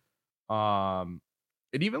vocals. And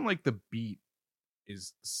even like the beat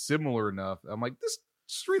is similar enough. I'm like, this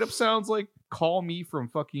straight up sounds like Call Me from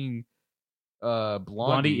fucking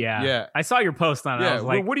Blondie. Yeah. I saw your post on it. Yeah. I was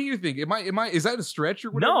like, what do you think? Is that a stretch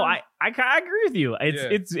or whatever? No, I agree with you.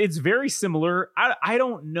 It's very similar. I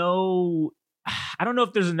don't know. I don't know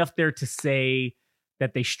if there's enough there to say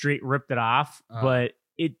that they straight ripped it off, but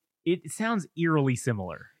it sounds eerily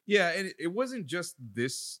similar. Yeah, and it wasn't just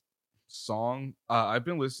this song. I've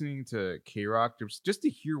been listening to K-Rock just to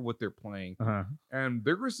hear what they're playing, and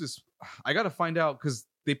there was this. I got to find out because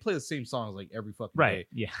they play the same songs like every fucking day.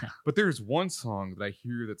 Yeah, but there's one song that I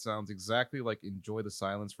hear that sounds exactly like "Enjoy the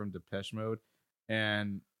Silence" from Depeche Mode,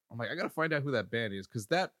 and I'm like, I got to find out who that band is because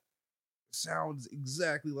that sounds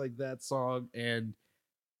exactly like that song. And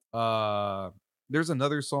there's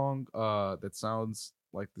another song that sounds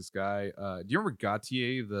like this guy. Do you remember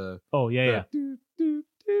Gautier?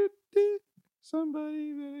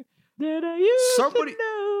 Somebody that I used to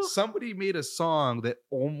know. Somebody made a song that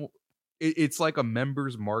almost it's like a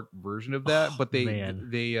Members Mark version of that, but they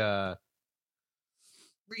they're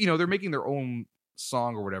making their own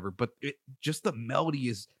song or whatever, but just the melody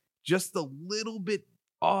is just a little bit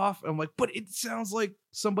off. I'm like, but it sounds like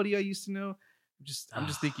somebody I used to know. I'm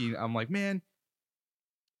just thinking, I'm like, man,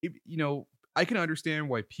 I can understand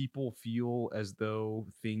why people feel as though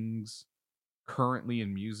things currently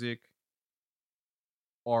in music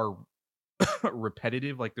are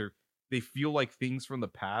repetitive, like they feel like things from the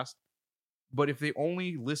past. But if they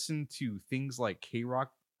only listen to things like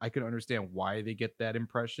K-Rock, I can understand why they get that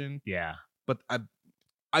impression. Yeah. But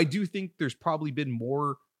I do think there's probably been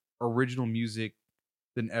more original music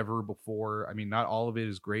than ever before. I mean, not all of it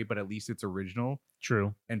is great, but at least it's original.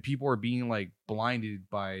 True. And people are being like blinded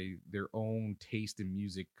by their own taste in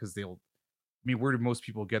music because where do most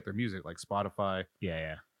people get their music? Like Spotify,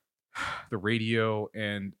 Yeah. the radio.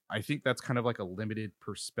 And I think that's kind of like a limited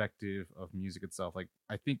perspective of music itself. Like,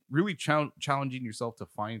 I think really challenging yourself to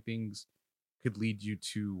find things could lead you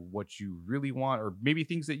to what you really want, or maybe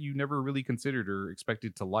things that you never really considered or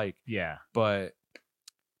expected to like. Yeah. But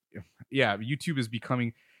yeah, YouTube is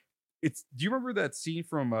becoming. Do you remember that scene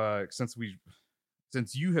from since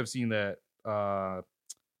you have seen that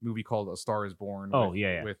movie called A Star Is Born?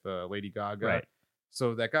 With Lady Gaga. Right.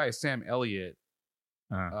 So that guy Sam Elliott,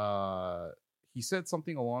 Uh-huh. he said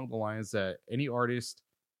something along the lines that any artist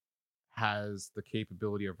has the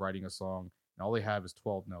capability of writing a song, and all they have is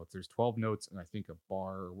 12 notes. There's 12 notes, and I think a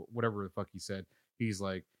bar or whatever the fuck he said. He's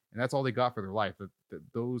like, and that's all they got for their life.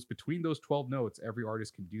 Those between those 12 notes, every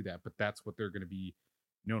artist can do that, but that's what they're going to be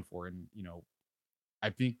known for. And I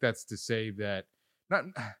think that's to say that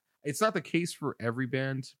it's not the case for every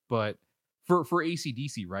band, but for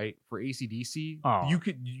AC/DC, right? For AC/DC,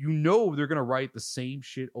 they're gonna write the same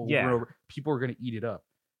shit over and over. People are gonna eat it up.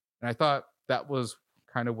 And I thought that was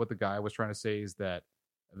kind of what the guy was trying to say, is that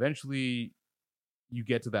eventually you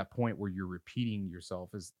get to that point where you're repeating yourself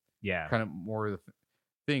as kind of more of the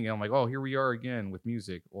thing. And I'm like, oh, here we are again with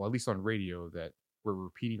music, well, at least on radio, that we're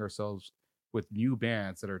repeating ourselves with new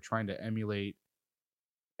bands that are trying to emulate.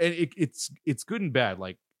 And it's good and bad.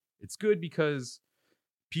 Like, it's good because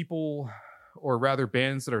people, or rather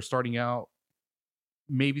bands that are starting out,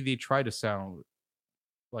 maybe they try to sound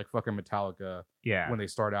like fucking Metallica when they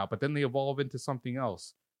start out, but then they evolve into something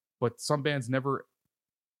else. But some bands never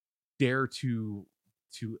dare to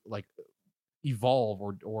like evolve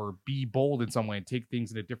or be bold in some way and take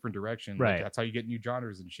things in a different direction. Right. Like, that's how you get new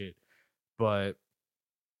genres and shit. But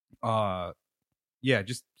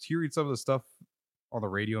just hearing some of the stuff on the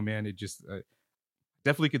radio, man, it just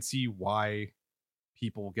definitely could see why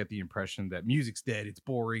people get the impression that music's dead, it's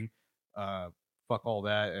boring, fuck all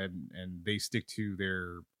that, and they stick to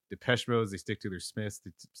their Depeche Modes, they stick to their Smiths,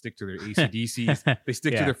 they stick to their AC/DCs, they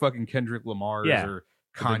stick to their fucking Kendrick Lamars or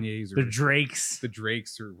Kanye's, or the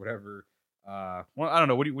Drakes or whatever. Well, I don't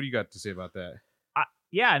know. What do you got to say about that?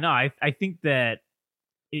 I think that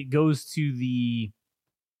it goes to the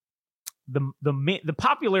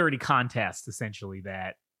popularity contest, essentially,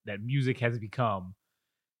 that music has become.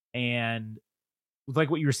 And like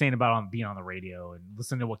what you were saying about being on the radio and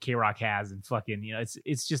listening to what K-Rock has, and fucking,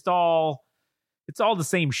 it's just all, it's all the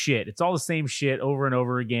same shit. It's all the same shit over and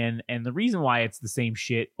over again. And the reason why it's the same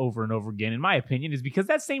shit over and over again, in my opinion, is because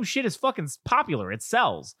that same shit is fucking popular. It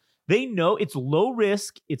sells. They know it's low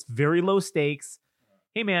risk. It's very low stakes.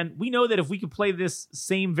 Hey man, we know that if we could play this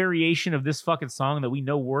same variation of this fucking song that we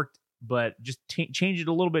know worked, but just change it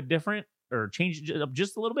a little bit different, or change it up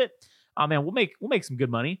just a little bit, oh man, we'll make some good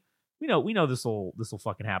money. We know this will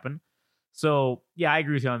fucking happen. So yeah, I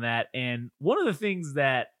agree with you on that. And one of the things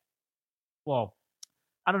that, well,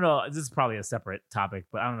 I don't know, this is probably a separate topic,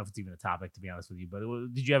 but I don't know if it's even a topic, to be honest with you. But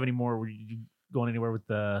did you have any more? Were you going anywhere with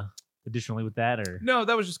additionally with that, or no?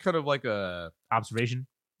 That was just kind of like a observation.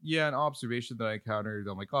 Yeah, an observation that I encountered.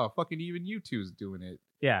 I'm like, oh, fucking even U2's doing it.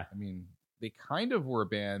 Yeah, I mean, they kind of were a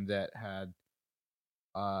band that had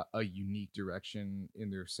a unique direction in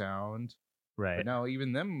their sound, right? But now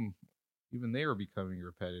even they are becoming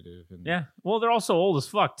repetitive. And yeah, well, they're also old as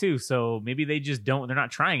fuck too, so maybe they just don't. They're not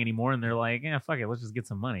trying anymore, and they're like, yeah, fuck it, let's just get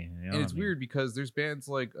some money. And it's weird because there's bands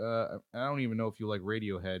like I don't even know if you like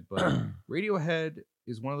Radiohead, but Radiohead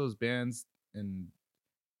is one of those bands, and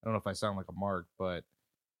I don't know if I sound like a mark, but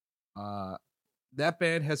that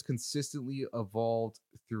band has consistently evolved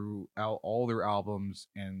throughout all their albums,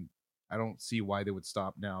 and I don't see why they would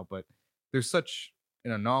stop now. But there's such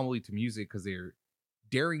an anomaly to music because they're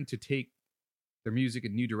daring to take their music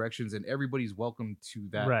in new directions, and everybody's welcome to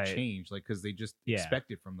that change, like, because they just expect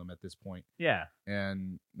it from them at this point. Yeah,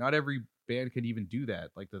 and not every band can even do that.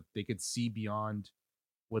 Like, they could see beyond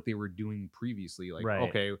what they were doing previously. Like,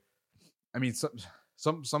 okay, I mean,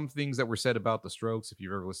 some things that were said about the Strokes, if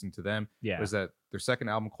you've ever listened to them, was that their second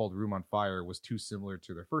album, called Room on Fire, was too similar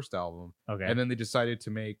to their first album. Okay, and then they decided to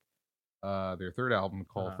make their third album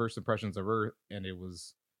called First Impressions of Earth, and it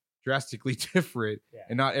was drastically different,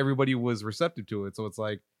 and not everybody was receptive to it. So it's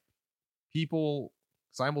like people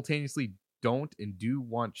simultaneously don't and do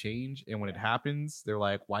want change, and when it happens, they're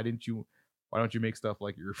like, why don't you make stuff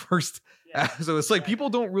like your first? So it's like people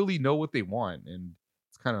don't really know what they want, and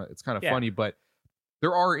it's kind of funny. But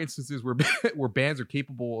there are instances where where bands are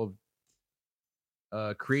capable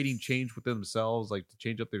of creating change within themselves, like to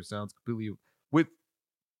change up their sounds completely with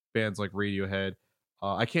bands like Radiohead.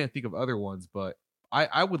 I can't think of other ones, but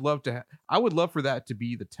I would love to. I would love for that to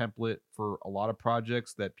be the template for a lot of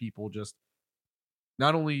projects that people just.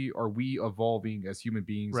 Not only are we evolving as human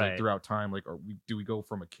beings like throughout time, like do we go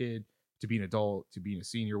from a kid to being an adult to being a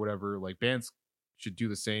senior, whatever? Like bands should do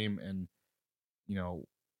the same, and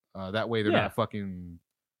that way they're not fucking.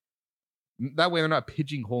 That way they're not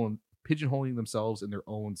pigeonholing themselves in their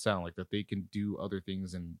own sound, like that they can do other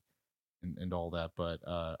things and all that. But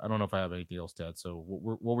I don't know if I have anything else to add. So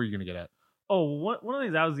what were you gonna get at? Oh, one of the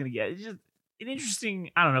things I was gonna get is just an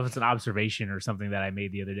interesting. I don't know if it's an observation or something that I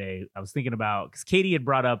made the other day. I was thinking about because Katie had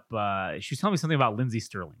brought up. She was telling me something about Lindsey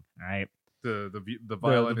Sterling. All right, the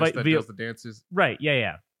violinist that does the dances. Right.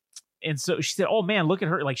 Yeah. And so she said, "Oh man, look at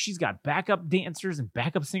her! Like she's got backup dancers and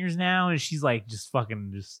backup singers now, and she's like just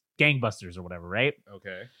fucking just gangbusters or whatever, right?"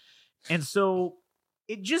 Okay. And so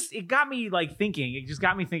it got me like thinking. It just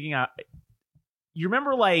got me thinking. You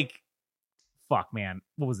remember like, fuck, man,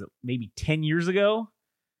 what was it? Maybe 10 years ago,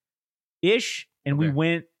 ish, and we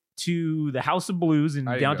went to the House of Blues in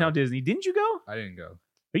downtown Disney. Didn't you go? I didn't go.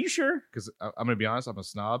 Are you sure? Because I'm gonna be honest, I'm a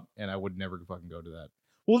snob, and I would never fucking go to that.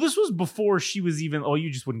 Well, this was before she was even. Oh, you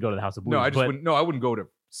just wouldn't go to the House of Blues. No, I just wouldn't. No, I wouldn't go to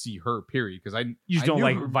see her. Period. Because I just don't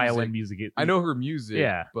like violin music. I know her music.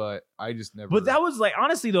 Yeah, but I just never. But that was like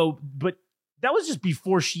honestly though. But that was just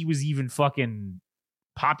before she was even fucking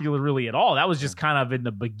popular really at all. That was just kind of in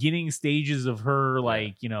the beginning stages of her,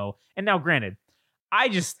 like And now, granted,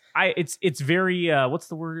 it's very what's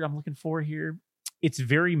the word I'm looking for here? It's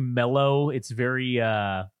very mellow. It's very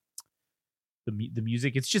the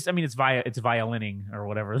music. It's just it's violining or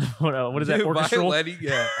whatever. What is that? Orchestral. Violining?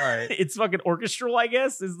 Yeah. All right. It's fucking orchestral, I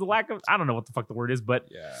guess, is the lack of. I don't know what the fuck the word is, but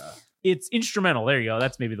yeah, it's instrumental. There you go.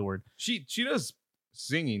 That's maybe the word. She does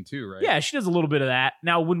singing too, right? Yeah, she does a little bit of that.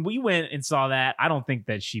 Now, when we went and saw that, I don't think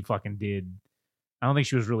that she fucking did. I don't think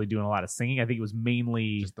she was really doing a lot of singing. I think it was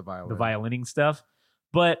mainly just the violining stuff.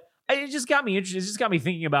 But it just got me interested. It just got me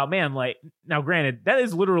thinking about, man, like, now granted, that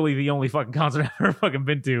is literally the only fucking concert I've ever fucking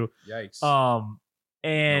been to. Yikes.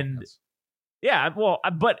 And yeah, well,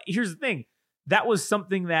 but here's the thing. That was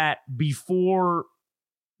something that before,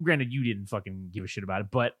 granted, you didn't fucking give a shit about it,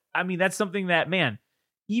 but I mean, that's something that, man,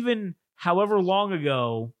 even however long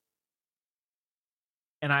ago,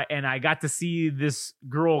 and I got to see this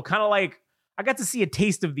girl kind of like, I got to see a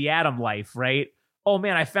taste of the Adam life, right? Oh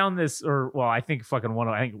man, I found this, I think one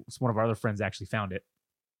of our other friends actually found it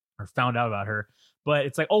or found out about her. But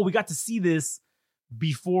it's like, oh, we got to see this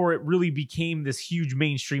before it really became this huge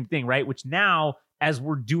mainstream thing, right? Which now, as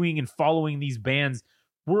we're doing and following these bands,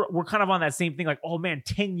 we're kind of on that same thing. Like, oh man,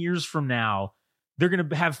 10 years from now, they're gonna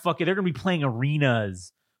be playing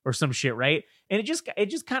arenas or some shit, right? And it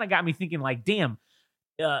just kind of got me thinking, like, damn.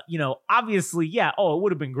 Obviously, yeah. Oh, it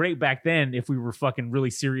would have been great back then if we were fucking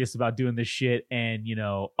really serious about doing this shit, and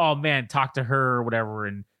oh man, talk to her or whatever,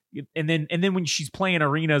 and then when she's playing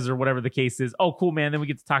arenas or whatever the case is, oh cool, man, then we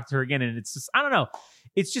get to talk to her again, and it's just, I don't know,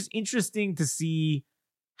 it's just interesting to see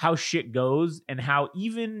how shit goes, and how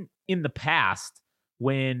even in the past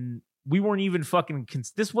when we weren't even fucking,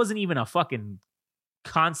 this wasn't even a fucking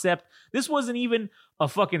concept, this wasn't even a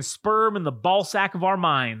fucking sperm in the ball sack of our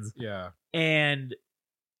minds, yeah, and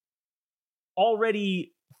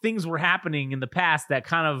already things were happening in the past that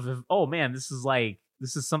kind of, oh man, this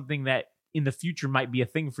is something that in the future might be a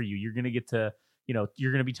thing for you. You're going to get to,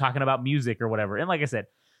 you're going to be talking about music or whatever. And like I said,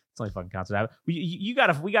 it's only fucking concert. We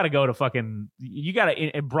gotta go to fucking, you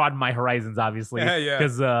gotta broaden my horizons, obviously. Yeah.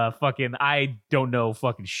 Cause fucking, I don't know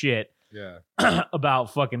fucking shit. Yeah.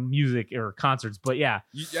 About fucking music or concerts, but yeah.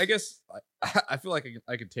 I guess I feel like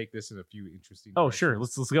I could take this in a few interesting directions. Sure.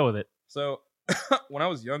 Let's go with it. So when I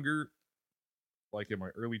was younger, like in my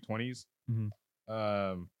early 20s,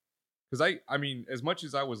 because I mean, as much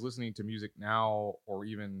as I was listening to music now or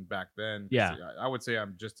even back then, yeah, I would say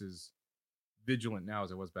I'm just as vigilant now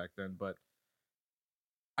as I was back then, but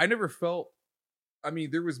I never felt, I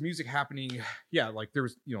mean, there was music happening, yeah, like there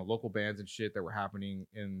was, local bands and shit that were happening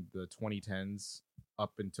in the 2010s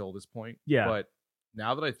up until this point, yeah, but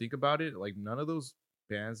now that I think about it, like none of those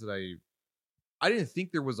bands that I didn't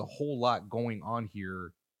think there was a whole lot going on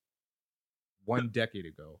here one decade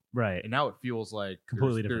ago, right? And now it feels like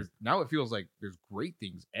completely different. Now it feels like there's great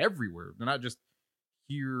things everywhere. They're not just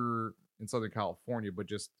here in Southern California, but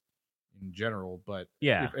just in general. But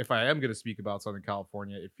yeah, if I am going to speak about Southern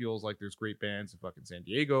California, it feels like there's great bands in fucking San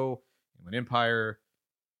Diego, Inland Empire,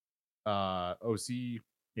 OC,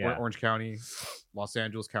 yeah, Orange County, Los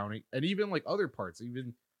Angeles County, and even like other parts,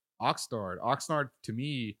 even Oxnard to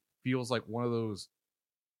me feels like one of those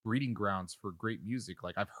breeding grounds for great music.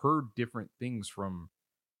 Like I've heard different things from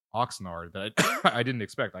Oxnard that I didn't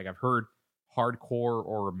expect. Like I've heard hardcore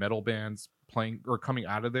or metal bands playing or coming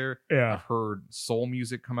out of there. Yeah. I've heard soul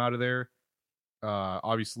music come out of there.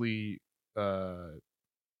 Obviously,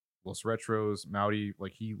 Los Retros, Mowdy,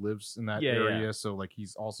 like he lives in that area, so like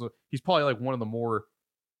he's probably like one of the more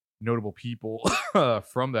notable people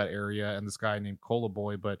from that area. And this guy named Cola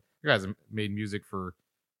Boy, but the guy's made music for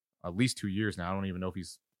at least 2 years now. I don't even know if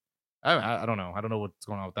he's I don't know. I don't know what's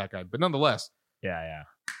going on with that guy, but nonetheless, Yeah.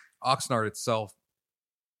 Oxnard itself,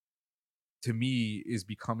 to me, is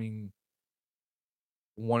becoming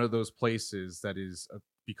one of those places that is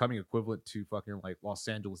becoming equivalent to fucking like Los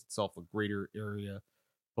Angeles itself, a greater area.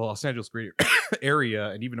 Well, Los Angeles greater area,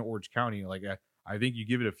 and even Orange County. Like I think you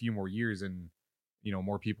give it a few more years, and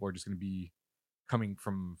more people are just going to be coming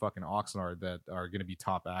from fucking Oxnard that are going to be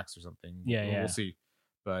top acts or something. We'll see.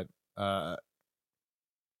 But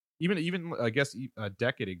even I guess a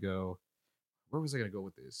decade ago, where was I going to go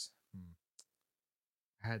with this?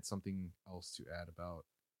 I had something else to add about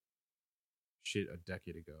shit a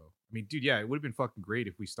decade ago. I mean, dude, yeah, it would have been fucking great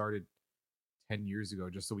if we started 10 years ago,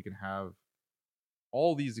 just so we can have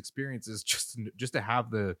all these experiences, just to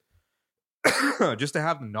have the just to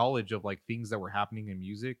have the knowledge of like things that were happening in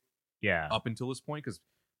music up until this point. Because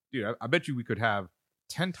dude, I bet you we could have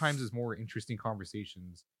 10 times as more interesting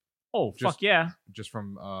conversations fuck yeah, just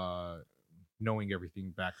from knowing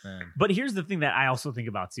everything back then. But here's the thing that I also think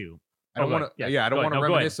about too. I don't want to. I don't want to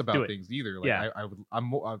reminisce about things either. Like yeah.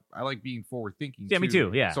 I like being forward thinking. Yeah, me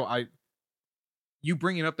too. Yeah. So you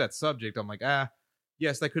bringing up that subject, I'm like,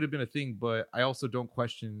 yes, that could have been a thing, but I also don't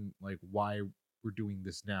question like why we're doing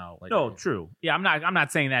this now. Like, no, true. Yeah, I'm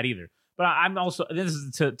not saying that either. But I'm also, this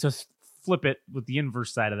is to flip it with the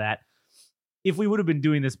inverse side of that. If we would have been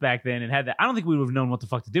doing this back then and had that, I don't think we would have known what the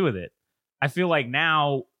fuck to do with it. I feel like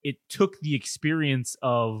now it took the experience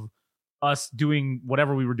of us doing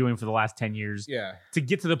whatever we were doing for the last 10 years to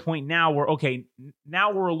get to the point now where, okay,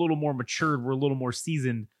 now we're a little more matured. We're a little more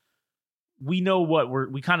seasoned. We know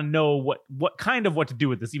we kind of know what to do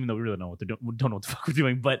with this, even though we really don't know what the fuck we're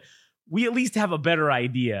doing, but we at least have a better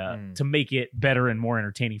idea to make it better and more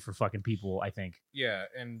entertaining for fucking people, I think. Yeah.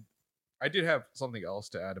 And I did have something else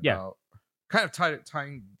to add about kind of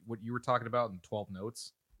tying what you were talking about in 12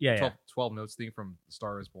 notes. 12 notes thing from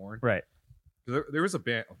Star is Born. Right. There was a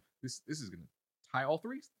band. This is going to tie all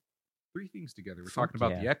three things together. We're talking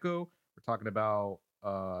about the echo. We're talking about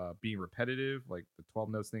being repetitive, like the 12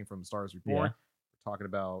 notes thing from Stars Reborn. We're talking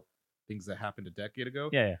about things that happened a decade ago.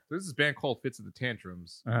 Yeah. There's this band called Fits of the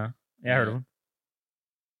Tantrums. Yeah, I heard of them.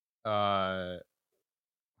 I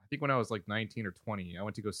think when I was like 19 or 20, I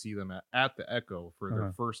went to go see them at the Echo for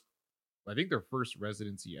their first, I think their first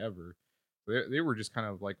residency ever. They were just kind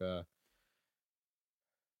of like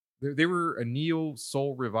they were a neo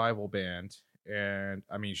soul revival band. And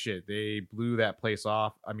I mean, shit, they blew that place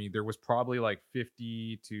off. I mean, there was probably like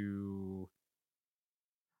 50 to,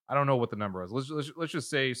 I don't know what the number was. Let's just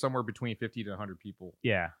say somewhere between 50 to 100 people.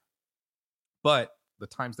 Yeah. But the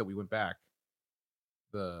times that we went back,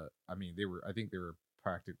 I think they were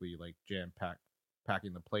practically like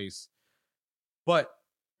packing the place. But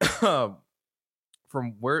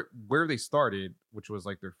from where they started, which was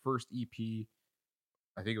like their first EP,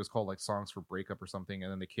 I think it was called like Songs for Breakup or something,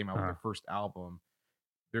 and then they came out with their first album.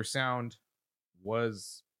 Their sound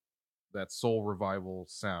was that soul revival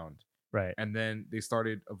sound, right? And then they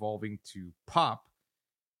started evolving to pop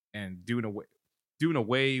and doing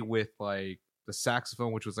away with like the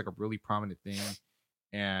saxophone, which was like a really prominent thing.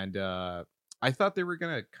 And I thought they were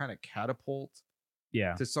gonna kind of catapult,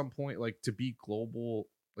 to some point, like to be global,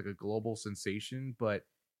 like a global sensation, but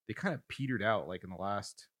they kind of petered out like in the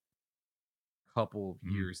last couple of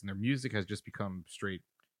years, and their music has just become straight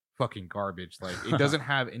fucking garbage. Like it doesn't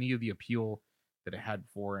have any of the appeal that it had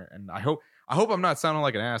before. And I hope I'm not sounding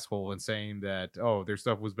like an asshole and saying that their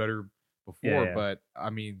stuff was better before, but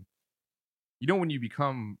I mean, when you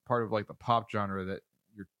become part of like the pop genre, that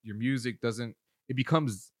your music it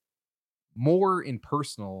becomes more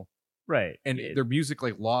impersonal, right? And their music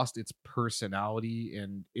like lost its personality,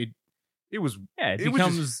 and it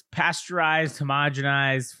becomes pasteurized,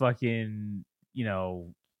 homogenized, fucking,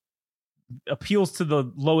 appeals to the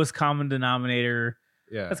lowest common denominator.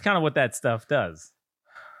 Yeah, that's kind of what that stuff does.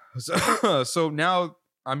 So now,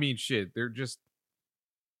 I mean, shit,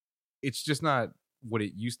 it's just not what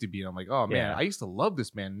it used to be. And I'm like, oh man, I used to love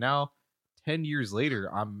this band. Now 10 years later,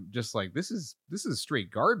 I'm just like, this is straight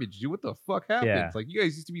garbage, dude. What the fuck happened? Yeah. Like, you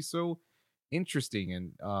guys used to be so interesting.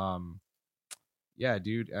 And yeah,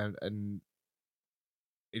 dude. And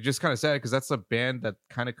it's just kind of sad because that's a band that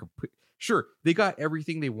kind of sure, they got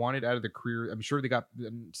everything they wanted out of their career. I'm sure they got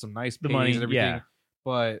some nice pays money, and everything, yeah.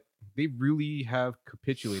 but they really have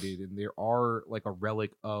capitulated, and they are like a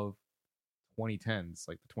relic of 2010s.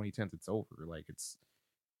 Like the 2010s, it's over. Like it's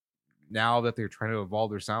now that they're trying to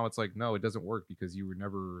evolve their sound, it's like, no, it doesn't work because you were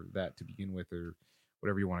never that to begin with, or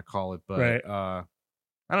whatever you want to call it. But Right. I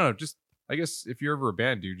don't know. Just I guess if you're ever a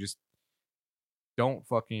band, dude, just don't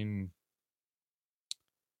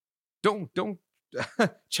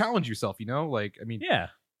challenge yourself, you know? Like, I mean, Yeah.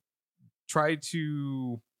 try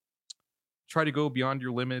to go beyond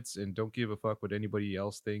your limits and don't give a fuck what anybody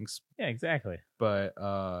else thinks. Yeah, exactly. But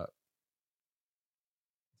I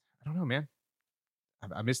don't know, man.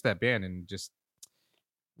 I miss that band, and just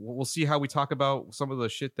we'll see how we talk about some of the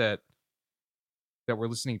shit that we're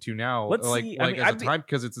listening to now. Let's like see. like as a time,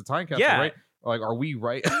 because it's a time capsule, Yeah. right? Like, are we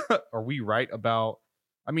right? Are we right about?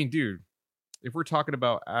 I mean, dude, if we're talking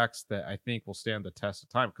about acts that I think will stand the test of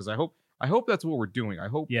time, because I hope that's what we're doing. I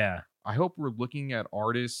hope we're looking at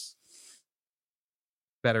artists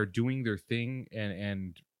that are doing their thing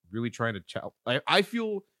and really trying to I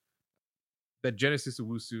feel that Genesis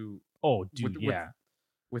Owusu, Oh, dude,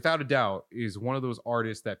 without a doubt, is one of those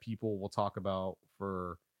artists that people will talk about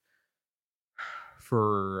for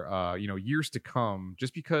years to come,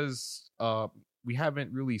 just because we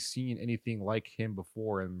haven't really seen anything like him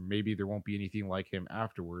before, and maybe there won't be anything like him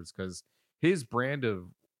afterwards, because his brand of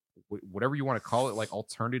whatever you want to call it, like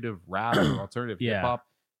alternative rap or alternative hip hop,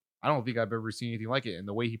 I don't think I've ever seen anything like it. And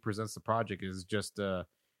the way he presents the project is just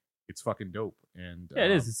it's fucking dope. And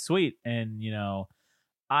it is. It's sweet. And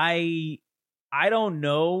I don't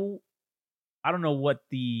know what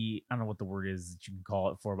the word is that you can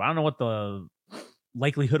call it for, but I don't know what the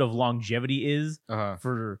likelihood of longevity is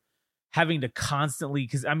for having to constantly,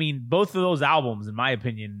 because I mean, both of those albums, in my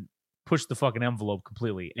opinion, push the fucking envelope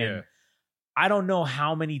completely. And I don't know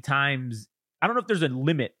how many times, I don't know if there's a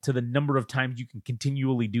limit to the number of times you can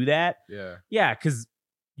continually do that. Yeah, because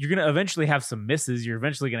you're gonna eventually have some misses. You're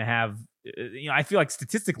eventually gonna have, I feel like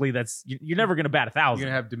statistically, you're never gonna bat 1,000. You're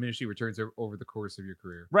gonna have diminishing returns over the course of your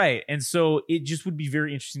career, right? And so it just would be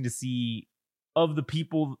very interesting to see, of the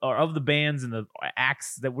people or of the bands and the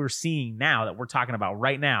acts that we're seeing now, that we're talking about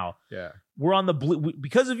right now. Yeah, we're on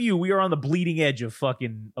because of you, we are on the bleeding edge of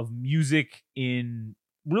music in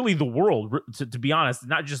really the world, to be honest,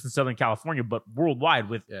 not just in Southern California, but worldwide.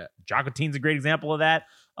 With Jacoteen's a great example of that.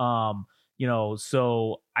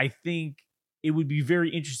 So I think it would be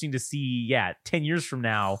very interesting to see, 10 years from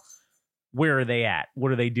now, where are they at?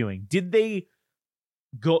 What are they doing? Did they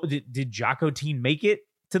go? Did Jacoteen make it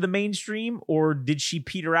to the mainstream, or did she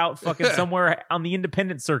peter out fucking somewhere on the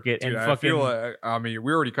independent circuit? Dude, and fucking, I feel like, I mean,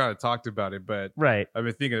 we already kind of talked about it, but right, I've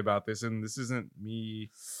been thinking about this, and this isn't me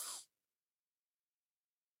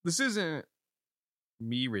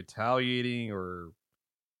retaliating or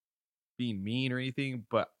being mean or anything,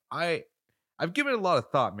 but I've given it a lot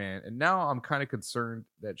of thought, man, and now I'm kind of concerned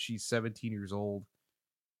that she's 17 years old.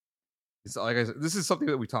 It's like I said, this is something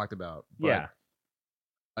that we talked about. But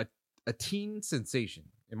a teen sensation,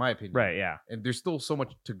 in my opinion. Right, yeah. And there's still so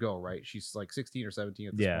much to go, right? She's like 16 or 17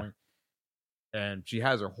 at this point. And she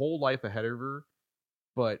has her whole life ahead of her,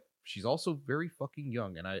 but she's also very fucking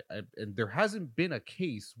young. And and there hasn't been a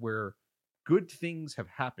case where good things have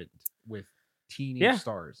happened with teenage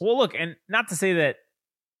stars. Well, look, and not to say that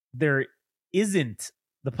there isn't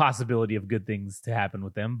the possibility of good things to happen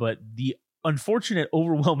with them, but the unfortunate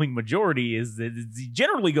overwhelming majority is that it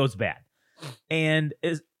generally goes bad. And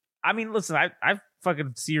listen, I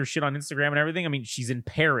fucking see her shit on Instagram and everything. I mean, she's in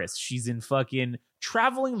Paris. She's in fucking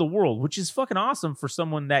traveling the world, which is fucking awesome for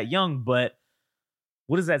someone that young. But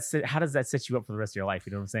what does that say? How does that set you up for the rest of your life?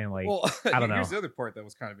 You know what I'm saying? Like, well, I don't know. Here's the other part that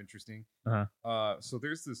was kind of interesting. So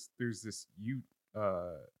there's this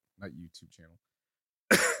not YouTube channel.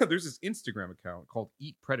 There's this Instagram account called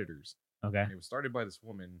Eat Predators. Okay. And it was started by this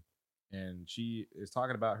woman, and she is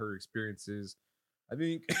talking about her experiences. I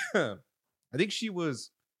think she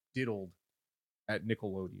was diddled at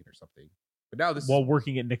Nickelodeon or something. But now this while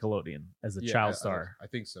working at Nickelodeon as a child star. I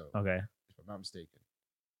think so. Okay. If I'm not mistaken.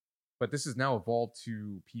 But this has now evolved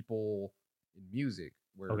to people in music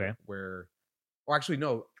where well, actually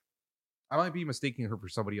no, I might be mistaking her for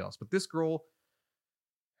somebody else, but this girl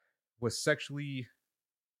was sexually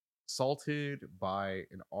assaulted by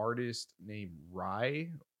an artist named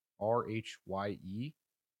Rhye, Rhye.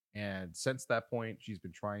 And since that point, she's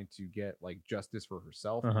been trying to get like justice for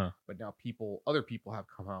herself. But now other people have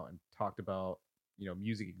come out and talked about,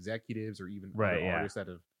 music executives or even other artists that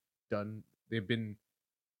they've been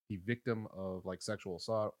the victim of like sexual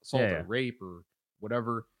assault or rape or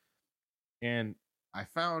whatever. And I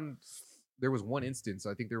found there was one instance.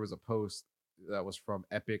 I think there was a post that was from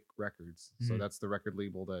Epic Records. So Mhm. that's the record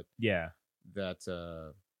label that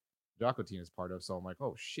Jocko Teen is part of. So I'm like,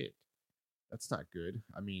 oh shit, that's not good.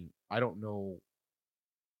 I mean, I don't know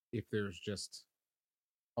if there's just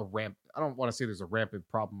I don't want to say there's a rampant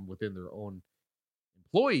problem within their own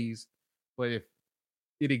employees, but if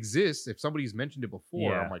it exists, if somebody's mentioned it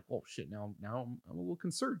before, Yeah. I'm like, oh shit, now I'm a little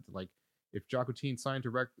concerned. Like, if Jocko Teen signed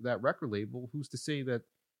to that record label, who's to say that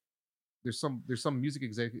there's some music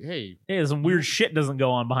executive? Hey, some weird shit doesn't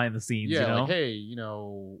go on behind the scenes. yeah, You know? like, hey,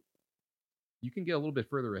 you can get a little bit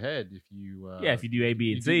further ahead if you if you do A,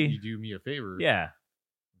 B, and C, you do me a favor. Yeah.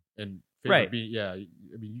 And favor Right. B, yeah.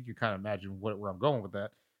 I mean, you can kind of imagine where I'm going with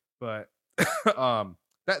that, but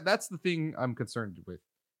that's the thing I'm concerned with.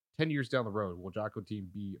 10 years down the road, will Jocko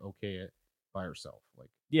Teen be okay by herself?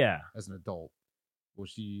 Like, Yeah. as an adult, will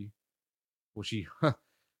she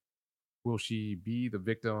will she be the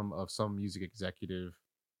victim of some music executive,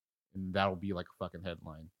 and that'll be like a fucking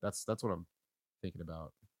headline? That's what I'm thinking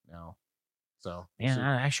about now. So, Man,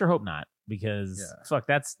 I sure hope not, because fuck,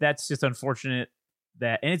 that's just unfortunate.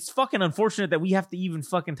 And it's fucking unfortunate that we have to even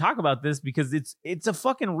fucking talk about this, because it's a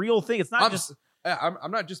fucking real thing. It's not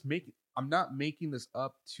I'm not making this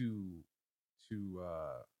up to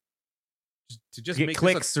just get make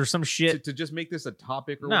clicks or some shit. to just make this a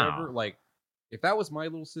topic or No. whatever. Like, if that was my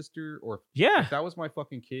little sister, or Yeah. if that was my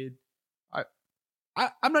fucking kid,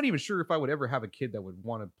 I'm not even sure if I would ever have a kid that would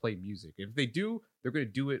want to play music. If they do, they're going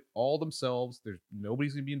to do it all themselves.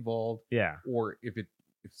 Nobody's going to be involved. Yeah. Or if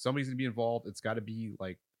somebody's going to be involved, it's got to be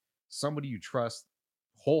like somebody you trust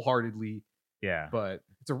wholeheartedly. Yeah. But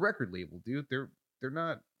it's a record label, dude. They're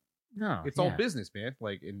not. No. It's all business, man.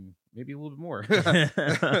 Like, and maybe a little bit more.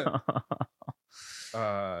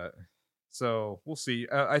 So we'll see.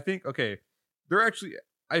 I think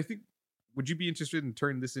would you be interested in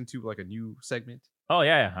turning this into like a new segment? Oh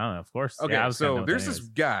yeah, of course. Okay, yeah, so there's this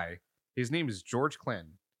guy. His name is George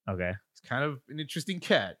Clanton. Okay. He's kind of an interesting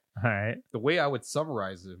cat. All right. The way I would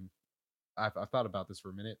summarize him, I've thought about this for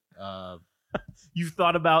a minute. You've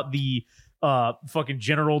thought about the fucking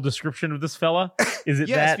general description of this fella? Is it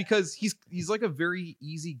yes, that? because he's like a very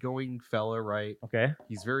easygoing fella, right? Okay.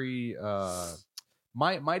 He's very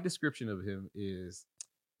my description of him is,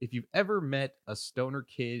 if you've ever met a stoner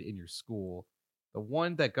kid in your school, the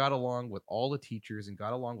one that got along with all the teachers and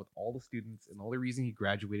got along with all the students, and the only reason he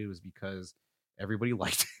graduated was because everybody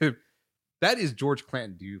liked him. That is George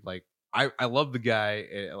Clanton, dude. Like, I love the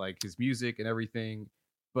guy, like his music and everything,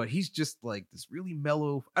 but he's just like this really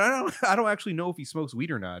mellow. I don't actually know if he smokes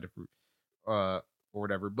weed or not, or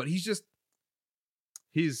whatever. But he's just,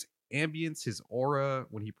 his ambience, his aura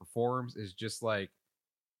when he performs is just like,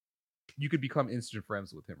 you could become instant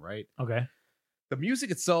friends with him, right? Okay. The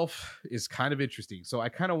music itself is kind of interesting. So I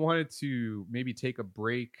kind of wanted to maybe take a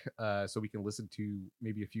break so we can listen to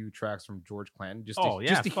maybe a few tracks from George Clanton, just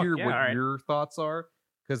to hear what your thoughts are.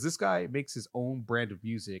 Because this guy makes his own brand of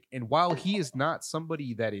music. And while he's not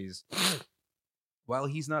somebody that is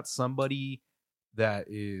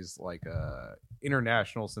like a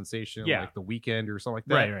international sensation, like The Weeknd or something like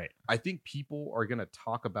that, right. I think people are going to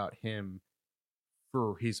talk about him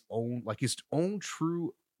for his own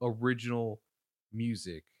true original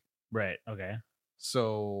music. Right. Okay.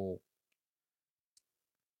 So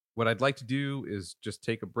what I'd like to do is just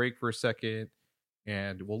take a break for a second,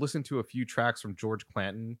 and we'll listen to a few tracks from George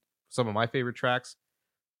Clanton, some of my favorite tracks.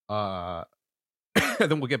 And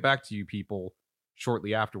then we'll get back to you people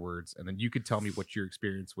shortly afterwards, and then you could tell me what your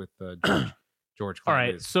experience with George Clanton All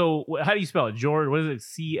right. is. So how do you spell it? George, what is it?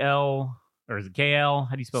 CL, or is it KL?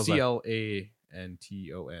 How do you spell CLANTON. You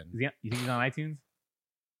think he's on iTunes?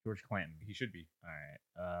 George Clanton. He should be. All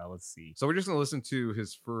right. Let's see. So we're just going to listen to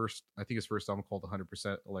his first album called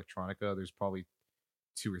 100% Electronica. There's probably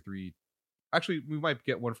 2 or 3. Actually, we might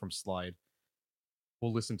get one from Slide.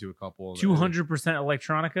 We'll listen to a couple. 200%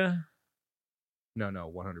 Electronica? No,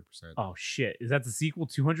 100%. Oh, shit. Is that the sequel,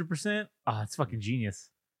 200%? Oh, that's fucking genius.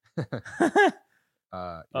 Yeah.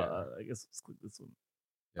 I guess let's click this one.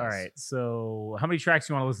 Yes. All right. So how many tracks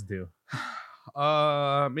do you want to listen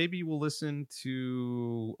to? Maybe we'll listen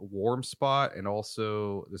to Warm Spot and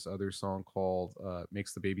also this other song called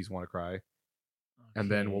Makes the Babies Want to Cry. Okay. And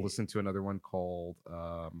then we'll listen to another one called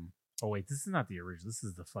oh wait, this is not the original. This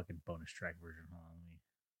is the fucking bonus track version. Hold on,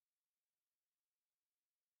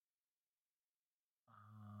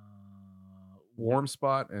 Warm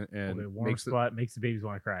Spot and okay, Warm Spot makes the babies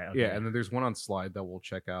want to cry. Okay. Yeah, and then there's one on Slide that we'll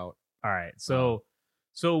check out. All right. So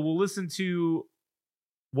we'll listen to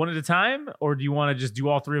one at a time, or do you want to just do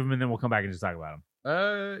all 3 of them and then we'll come back and just talk about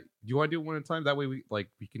them? Do you want to do it one at a time? That way we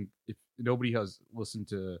can, if nobody has listened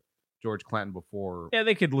to George Clanton before. Yeah,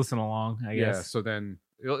 they could listen along, I guess. Yeah, so then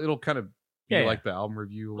it'll kind of be like the album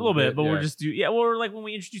review a little bit, but yeah. we'll just do we're like when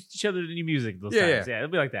we introduce each other to new music those times. Yeah, it'll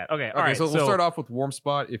be like that. Okay, all right. So we'll start off with Warm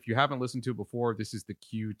Spot. If you haven't listened to it before, this is the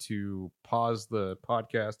cue to pause the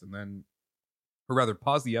podcast and then, or rather,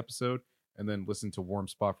 pause the episode and then listen to Warm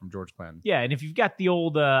Spot from George Clanton. Yeah, and if you've got the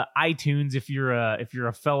old iTunes, if you're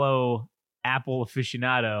a fellow Apple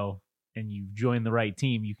aficionado and you join the right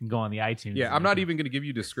team, you can go on the iTunes. Yeah, I'm not even going to give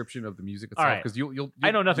you a description of the music itself because you'll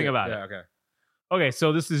I know nothing about it. Yeah, okay. Okay,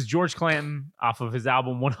 so this is George Clanton off of his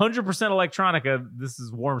album 100% Electronica. This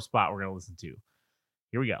is Warm Spot we're going to listen to.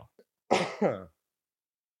 Here we go. All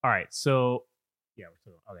right, so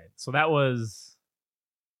okay, so that was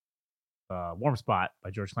Warm Spot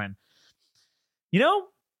by George Clanton. You know,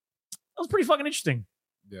 that was pretty fucking interesting.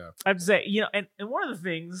 Yeah. I have to say, you know, and one of the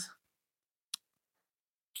things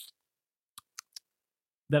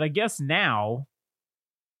that I guess now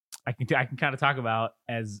I can kind of talk about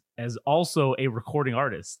as also a recording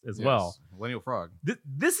artist as well. Millennial Frog.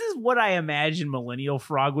 This is what I imagine Millennial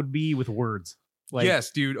Frog would be with words. Like,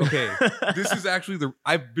 yes, dude. Okay, this is actually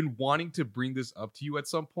I've been wanting to bring this up to you at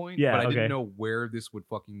some point, but I didn't know where this would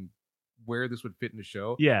fit in the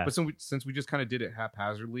show. Yeah. But since we just kind of did it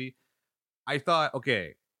haphazardly, I thought,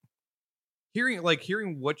 okay, hearing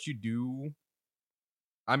what you do,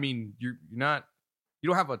 I mean, you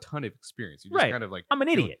don't have a ton of experience. You're just kind of like, I'm an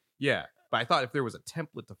idiot. Yeah. But I thought if there was a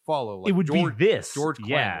template to follow, like it would be this. George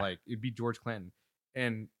Clanton, like it'd be George Clanton.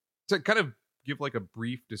 And to kind of give like a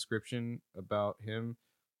brief description about him.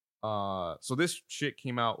 So this shit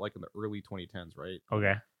came out like in the early 2010s, right?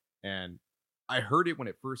 Okay. And I heard it when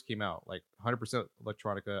it first came out, like 100%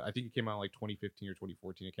 Electronica. I think it came out like 2015 or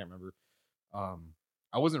 2014. I can't remember.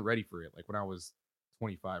 I wasn't ready for it. Like when I was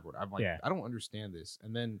 25, I'm like, I don't understand this.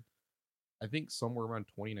 And then I think somewhere around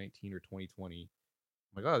 2019 or 2020,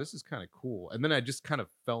 I'm like, oh, this is kind of cool. And then I just kind of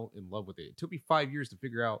fell in love with it. It took me 5 years to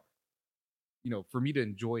figure out, for me to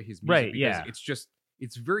enjoy his music. Right, because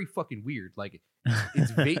it's very fucking weird. Like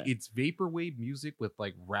it's vaporwave music with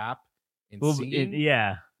like rap and singing.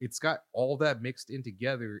 It's got all that mixed in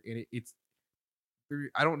together, and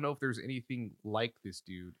I don't know if there's anything like this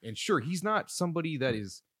dude. And sure, he's not somebody that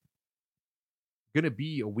is gonna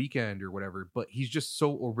be a Weekend or whatever, but he's just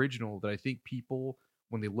so original that I think people,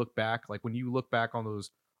 when they look back, like when you look back on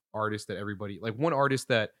those artists that everybody, like one artist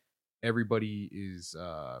that everybody is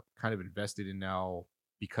kind of invested in now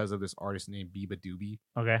because of this artist named Biba Doobie.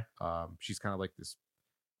 Okay. She's kind of like this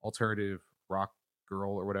alternative rock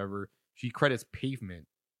girl or whatever. She credits Pavement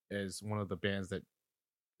as one of the bands that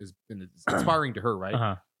is inspiring to her, right?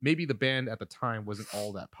 Uh-huh. Maybe the band at the time wasn't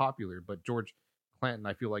all that popular, but George Clanton,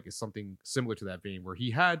 I feel like, is something similar to that vein where he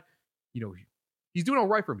had, he's doing all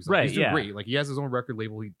right for himself. Right, he's doing great. Like he has his own record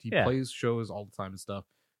label. He plays shows all the time and stuff.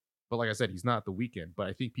 But like I said, he's not the Weeknd. But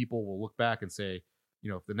I think people will look back and say,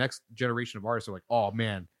 if the next generation of artists are like, oh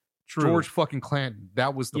man, George fucking Clanton,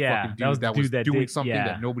 that was the fucking dude that was doing something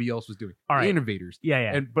that nobody else was doing. All right. Innovators.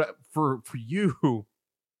 Yeah. But for you,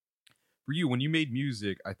 when you made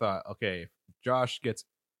music, I thought, okay, if Josh gets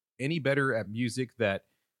any better at music, that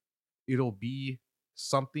it'll be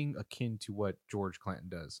something akin to what George Clanton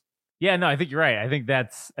does. Yeah, no, I think you're right. I think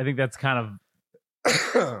that's kind of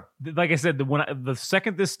like I said, the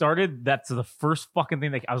second this started, that's the first fucking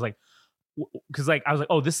thing that I was like, because like I was like,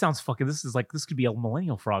 oh, this could be a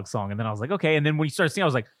Millennial Frog song, and then I was like, okay, and then when you started singing, I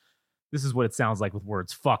was like, this is what it sounds like with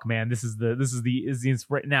words. Fuck, man, this is the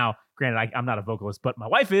inspiration. Now, granted, I'm not a vocalist, but my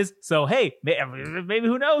wife is, so hey, maybe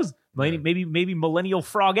who knows? Maybe Millennial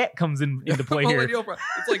Frogette comes into play here.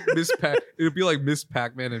 It's like Miss Pac. It would be like Miss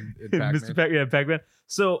Pac-Man and Pac-Man. Mr. Pac-Man.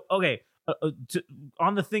 So okay.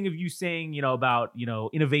 On the thing of you saying, about,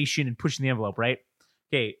 innovation and pushing the envelope, right?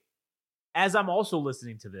 Okay. As I'm also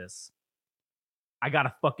listening to this, I got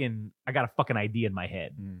a fucking idea in my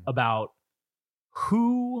head about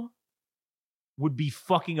who would be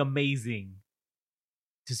fucking amazing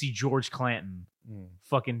to see George Clanton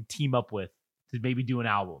fucking team up with to maybe do an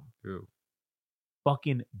album. Who?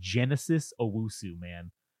 Fucking Genesis Owusu,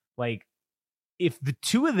 man. Like, if the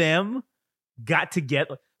two of them got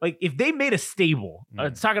together, like if they made a stable,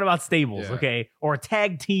 talking about stables, okay, or a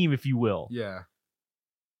tag team, if you will,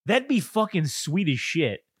 that'd be fucking sweet as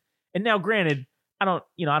shit. And now, granted, I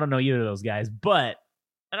don't know either of those guys, but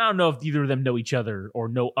I don't know if either of them know each other or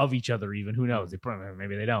know of each other even. Who knows?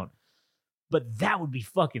 Maybe they don't. But that would be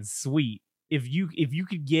fucking sweet if you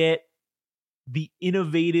could get the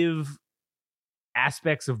innovative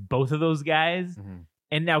aspects of both of those guys.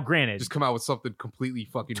 And now, granted, just come out with something completely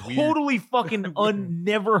fucking totally weird. fucking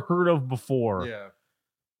never heard of before. Yeah,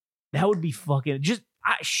 that would be fucking just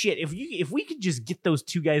shit, if we could just get those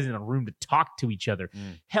two guys in a room to talk to each other,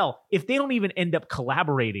 hell, if they don't even end up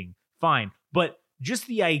collaborating, fine. But just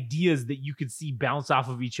the ideas that you could see bounce off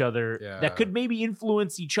of each other that could maybe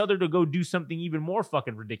influence each other to go do something even more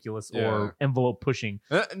fucking ridiculous or envelope pushing.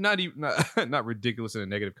 Not ridiculous in a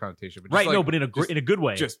negative connotation, but just right? like, No, but in a good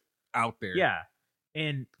way, just out there. Yeah,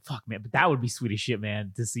 and fuck, man, but that would be sweet as shit,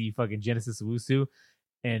 man. To see fucking Genesis Owusu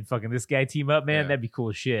and fucking this guy team up, man, that'd be cool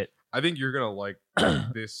as shit. I think you're gonna like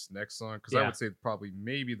this next song because I would say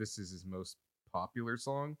maybe this is his most popular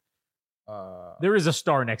song. There is a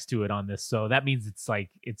star next to it on this, so that means it's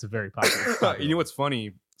a very popular. You know what's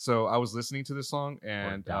funny? So I was listening to this song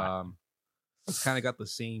and it's kind of got the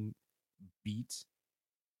same beat.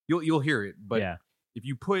 You'll hear it, but if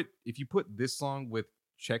you put this song with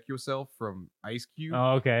Check Yourself from Ice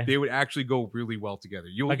Cube, they would actually go really well together.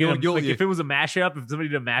 If it was a mashup, if somebody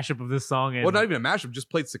did a mashup of this song, and not even a mashup, just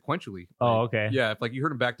played sequentially. Yeah, if you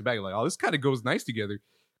heard them back to back, you're like, oh, this kind of goes nice together.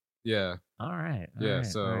 Yeah. All right.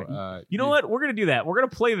 So you know what? We're gonna do that. We're gonna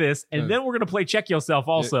play this, and then we're gonna play Check Yourself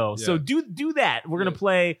also. So do that. We're gonna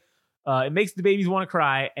play. It Makes the Babies Want to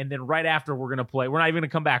Cry, and then right after we're gonna play. We're not even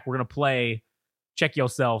gonna come back. We're gonna play Check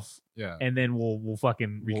Yourself. Yeah. And then we'll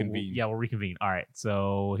fucking reconvene. We'll reconvene. All right.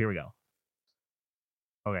 So here we go.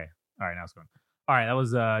 Okay. All right. Now it's going. All right. That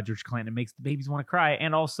was George Clanton. It Makes the Babies Want to Cry,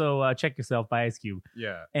 and also Check Yourself by Ice Cube.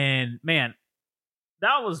 Yeah. And man,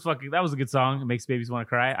 that was a good song. It Makes Babies Want to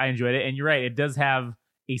Cry. I enjoyed it. And you're right. It does have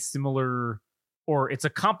a similar, or it's a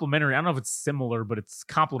complementary. I don't know if it's similar, but it's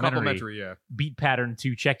complementary beat pattern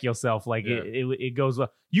to Check Yourself. It goes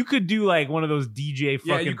well. You could do like one of those DJ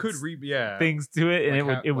fucking you could things to it,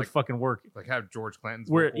 and it would fucking work. Like have George Clanton's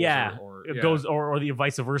where vocals it goes or the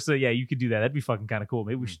vice versa. Yeah, you could do that. That'd be fucking kind of cool.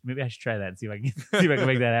 Maybe I should try that and see if I can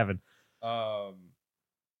make that happen.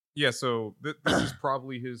 Yeah. So this is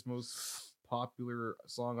probably his most popular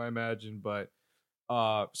song, I imagine, but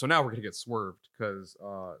so now we're gonna get swerved because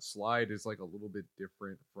Slide is like a little bit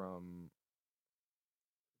different from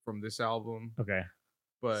this album. Okay.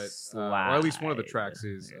 But or at least one of the tracks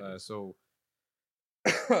is so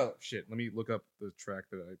shit, let me look up the track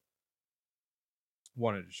that I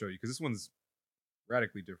wanted to show you because this one's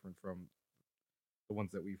radically different from the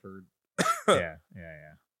ones that we've heard. yeah.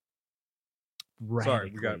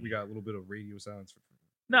 Sorry, we got a little bit of radio silence.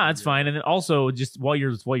 No, it's fine. And then also, just while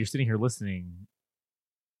you're sitting here listening,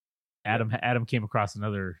 Adam came across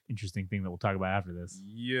another interesting thing that we'll talk about after this.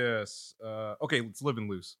 Yes. Okay, it's Living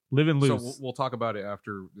Loose. Living Loose. So we'll talk about it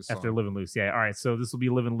after this song. After Living Loose, yeah. All right, so this will be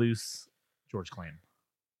Living Loose, George Clanton.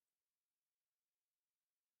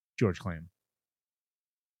 George Clanton.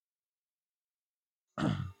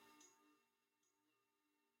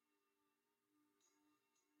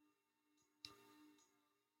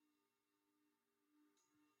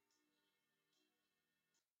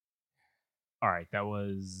 All right, that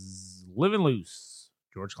was Living Loose,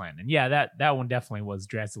 George Clanton. And yeah, that one definitely was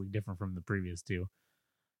drastically different from the previous two.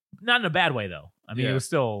 Not in a bad way, though. I mean, it was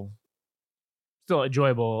still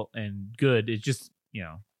enjoyable and good. It's just,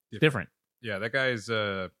 different. Yeah, that guy's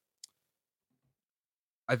I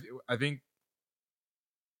think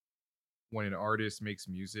when an artist makes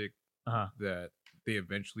music that they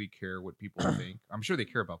eventually care what people think. I'm sure they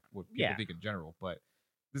care about what people think in general, but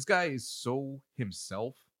this guy is so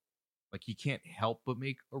himself. Like, he can't help but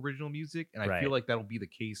make original music, and I feel like that'll be the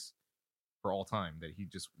case for all time, that he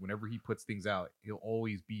just, whenever he puts things out, he'll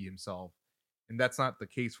always be himself, and that's not the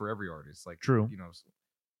case for every artist. Like, true.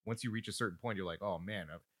 Once you reach a certain point, you're like, oh man,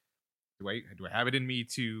 do I have it in me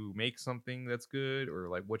to make something that's good, or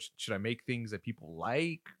like, what should I make things that people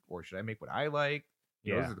like, or should I make what I like?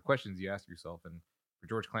 Those are the questions you ask yourself. And for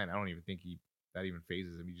George Clanton, I don't even think that even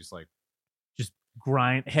phases him. He just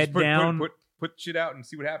grind head down. Put shit out and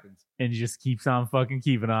see what happens. And just keeps on fucking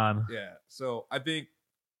keeping on. Yeah. So I think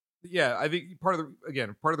part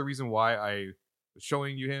of the reason why I was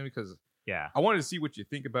showing you him, because I wanted to see what you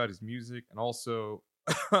think about his music, and also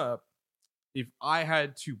if I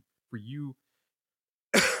had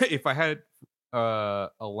a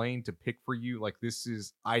lane to pick for you, like, this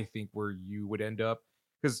is, I think, where you would end up,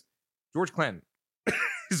 because George Clanton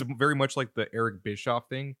is very much like the Eric Bischoff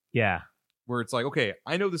thing. Yeah. Where it's like, okay,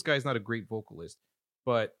 I know this guy's not a great vocalist,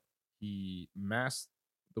 but he masks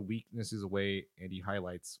the weaknesses away and he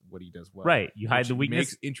highlights what he does well. Right. You hide the weakness,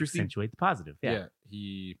 makes interesting, accentuate the positive. Yeah.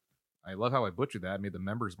 I love how I butchered that. I made the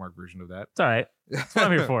Members Mark version of that. It's all right. That's what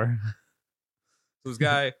I'm here for. So this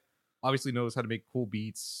guy obviously knows how to make cool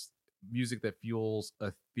beats, music that feels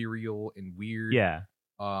ethereal and weird. Yeah.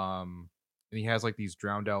 And he has like these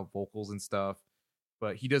drowned out vocals and stuff,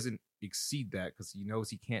 but he doesn't exceed that because he knows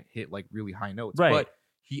he can't hit like really high notes. Right. But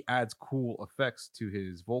he adds cool effects to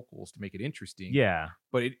his vocals to make it interesting. Yeah.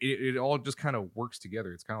 But it all just kind of works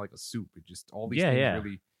together. It's kind of like a soup. It just all these Yeah, things yeah.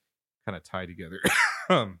 really kind of tie together.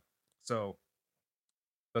 So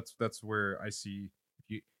that's where I see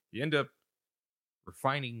if you end up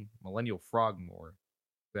refining Millennial Frog more,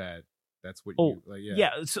 that's what you like.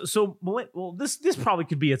 Yeah. Well, this probably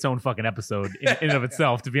could be its own fucking episode in and of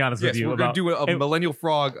itself, to be honest Yes, with you. we're gonna do a Millennial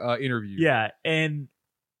Frog interview. Yeah, and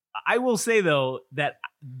I will say though that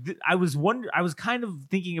I was kind of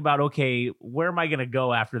thinking about, okay, where am I gonna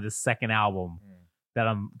go after this second album that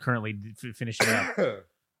I'm currently finishing up,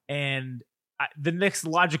 and the next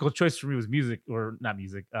logical choice for me was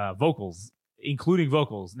vocals. Including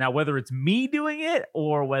vocals. Now, whether it's me doing it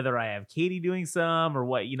or whether I have Katie doing some or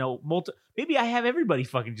what, maybe I have everybody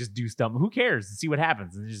fucking just do stuff. Who cares? And see what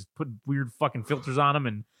happens, and just put weird fucking filters on them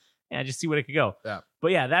and just see what it could go. Yeah.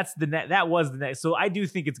 But yeah, that was the next. So I do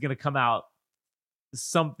think it's gonna come out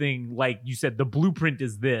something like you said. The blueprint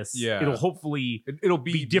is this. Yeah. It'll hopefully It'll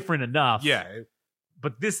be different enough. Yeah.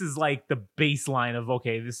 But this is like the baseline of,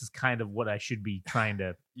 okay, this is kind of what I should be trying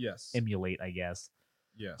to emulate, I guess.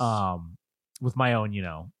 Yes. With my own,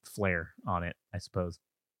 flair on it, I suppose.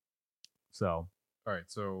 So, all right.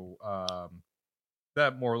 So,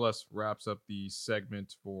 that more or less wraps up the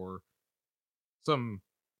segment for some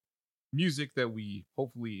music that we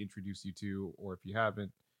hopefully introduce you to, or if you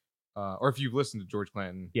haven't, or if you've listened to George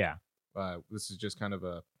Clanton. Yeah. This is just kind of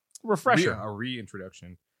a refresher, a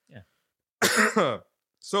reintroduction. Yeah.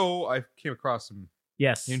 So I came across some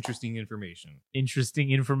interesting information.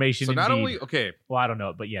 So not indeed. only well, I don't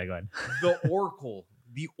know, but yeah, go ahead.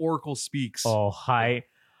 The Oracle speaks. Oh, hi.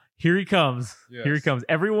 Here he comes. Yes. Here he comes.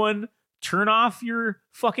 Everyone, turn off your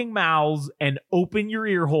fucking mouths and open your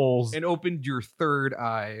ear holes. And opened your third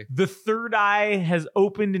eye. The third eye has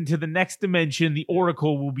opened into the next dimension. The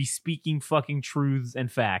Oracle will be speaking fucking truths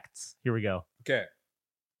and facts. Here we go. Okay.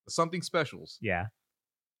 Something Specials. Yeah.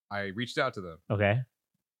 I reached out to them. Okay.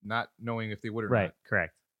 Not knowing if they would or right, not.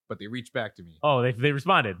 correct. But they reached back to me. Oh, they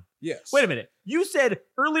responded. Yes. Wait a minute. You said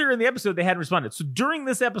earlier in the episode they hadn't responded. So during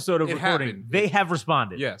this episode of recording, they have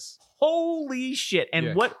responded. Yes. Holy shit. And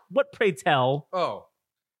Yeah. what pray tell? Oh,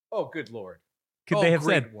 good Lord. Could they have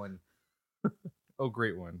great said? One. Oh,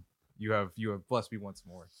 great one. You have blessed me once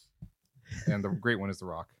more. And the great one is The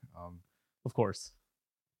Rock. Of course.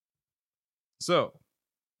 So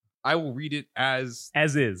I will read it as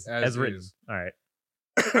is. As written. is. All right.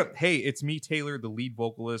 Hey, it's me, Taylor, the lead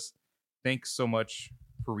vocalist. Thanks so much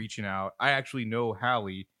for reaching out. I actually know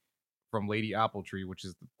Hallie from Lady Appletree, which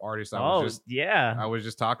is the artist I was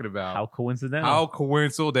just talking about. How coincidental. How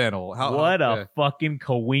coincidental. What a fucking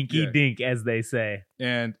coinky dink, as they say.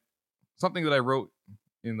 And something that I wrote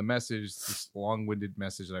in the message, this long-winded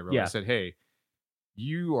message that I wrote, I said, hey,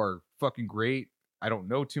 you are fucking great. I don't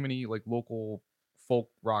know too many like local folk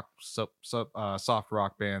rock, soft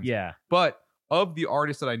rock bands. Yeah. But of the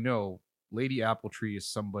artists that I know, Lady Appletree is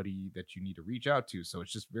somebody that you need to reach out to. So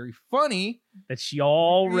it's just very funny that she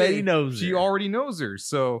already knows her. She already knows her.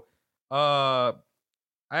 So I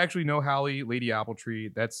actually know Hallie, Lady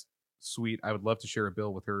Appletree. That's sweet. I would love to share a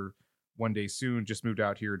bill with her one day soon. Just moved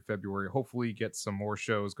out here in February. Hopefully get some more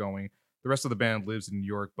shows going. The rest of the band lives in New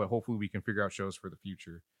York, but hopefully we can figure out shows for the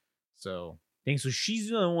future. So so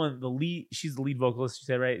she's the one, she's the lead vocalist, you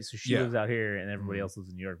said, right? So she lives out here and everybody else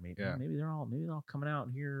lives in New York. Maybe they're all coming out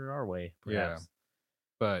here our way, perhaps. Yeah.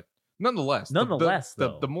 But nonetheless,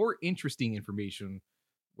 the more interesting information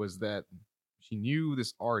was that she knew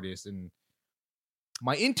this artist, and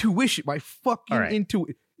my intuition, my fucking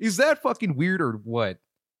intuition, is that fucking weird or what?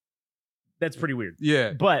 That's pretty weird.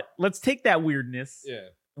 Yeah. But let's take that weirdness. Yeah.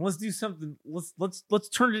 And let's do something. Let's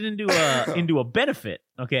turn it into a benefit.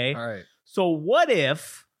 Okay. All right. So what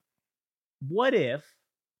if,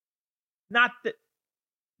 not that,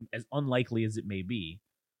 as unlikely as it may be,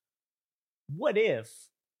 what if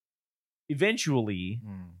eventually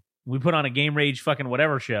we put on a Game Rage fucking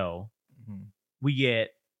whatever show, we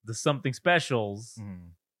get the Something Specials,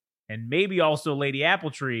 and maybe also Lady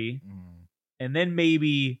Appletree, and then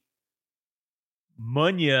maybe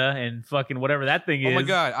Munya and fucking whatever that thing is. Oh my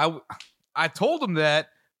God. I told him that,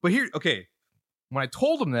 but here, okay. When I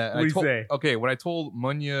told him that, when I told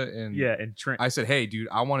Munya and Trent, I said, hey, dude,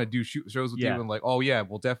 I want to do shows with you. And like, oh yeah,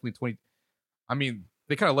 well, definitely 20. I mean,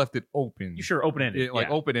 they kind of left it open. You sure open-ended.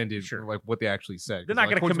 Open-ended, sure. Like what they actually said. They're not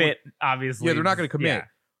going to commit, obviously. Yeah, they're not going to commit. Yeah.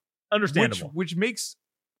 Understandable. Which makes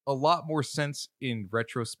a lot more sense in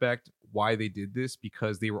retrospect why they did this,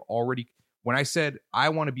 because they were already, when I said, I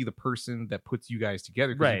want to be the person that puts you guys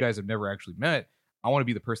together, because you guys have never actually met, I want to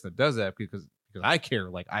be the person that does that because I care.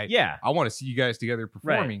 Like I want to see you guys together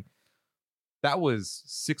performing. that was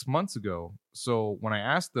 6 months ago. So when I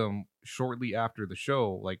asked them shortly after the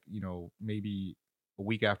show, like, maybe a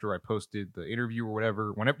week after I posted the interview or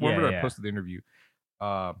whatever, whenever I posted the interview,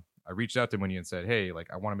 I reached out to Munya and said, hey, like,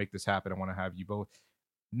 I want to make this happen. I want to have you both.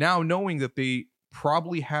 Now knowing that they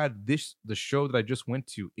probably had the show that I just went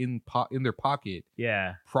to in their pocket,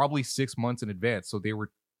 probably 6 months in advance. So they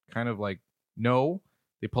were kind of like, no,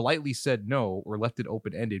 they politely said no or left it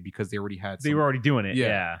open ended because they already had. They were already doing it.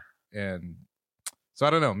 Yeah. And so I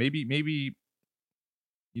don't know. Maybe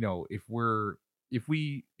if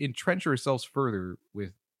we entrench ourselves further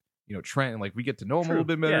with Trent, and like we get to know him a little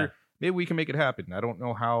bit better, maybe we can make it happen. I don't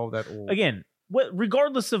know how that will. Again,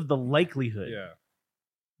 regardless of the likelihood,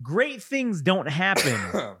 great things don't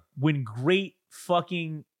happen when great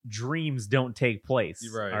fucking dreams don't take place.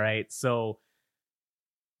 Right. All right. So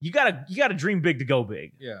you gotta dream big to go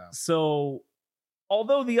big. Yeah. So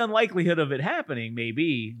although the unlikelihood of it happening may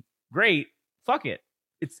be great, fuck it.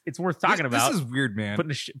 It's worth talking about. This is weird, man.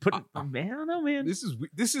 Man, I don't know, man. This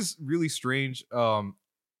is really strange.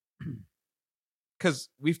 Because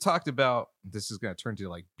we've talked about, this is gonna turn to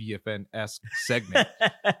like BFN-esque segment,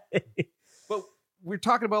 but we're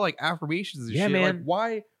talking about like affirmations and shit. Man.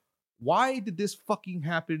 Like, why did this fucking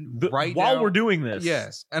happen while now? we're doing this?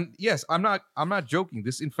 Yes, and yes, I'm not joking.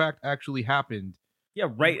 This in fact actually happened. Yeah,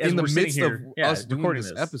 right as in the midst of us doing recording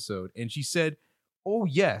this episode, and she said, oh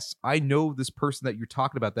yes, I know this person that you're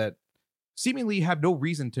talking about that seemingly have no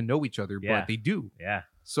reason to know each other, but they do. Yeah.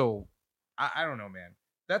 So I don't know, man.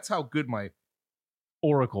 That's how good my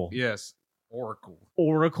Oracle. Yes,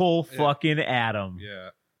 Oracle fucking Adam. Yeah.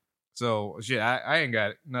 So shit, I ain't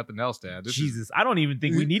got nothing else to add. I don't even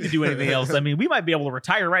think we need to do anything else. I mean, we might be able to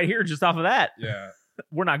retire right here just off of that. Yeah.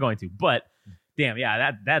 We're not going to, but damn,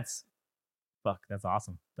 that's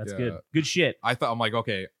awesome. That's good. Good shit. I'm like,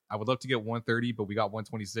 okay, I would love to get 130, but we got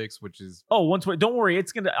 126, which is 120. Don't worry,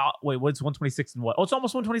 it's gonna wait. What's 126 and what? Oh, it's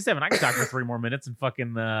almost 127. I can talk for 3 more minutes and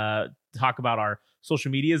fucking talk about our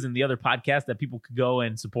social medias and the other podcasts that people could go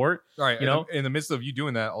and support. All right, in the midst of you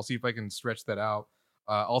doing that, I'll see if I can stretch that out.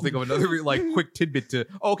 I'll think of another like quick tidbit to.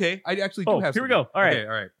 Oh, okay, I actually do have. Here we go. All right, okay,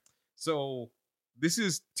 all right. So this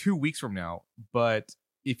is 2 weeks from now, but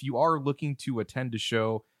if you are looking to attend a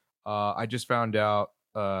show, I just found out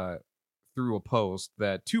through a post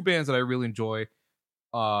that 2 bands that I really enjoy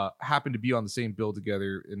happen to be on the same bill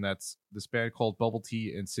together, and that's this band called Bubble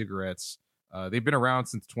Tea and Cigarettes. They've been around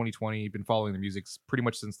since 2020, been following their music pretty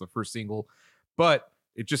much since the first single, but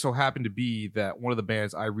it just so happened to be that one of the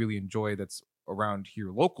bands I really enjoy that's around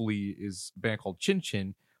here locally is a band called Chin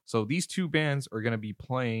Chin. So these 2 bands are going to be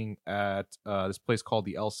playing at this place called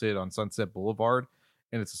the El Cid on Sunset Boulevard,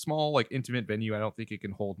 and it's a small, like, intimate venue. I don't think it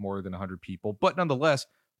can hold more than 100 people, but nonetheless,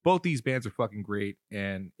 both these bands are fucking great.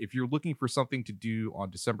 And if you're looking for something to do on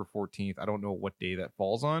December 14th, I don't know what day that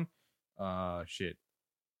falls on. Shit.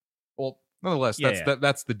 Well, nonetheless,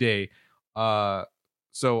 that's the day.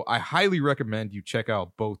 So I highly recommend you check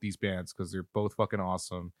out both these bands because they're both fucking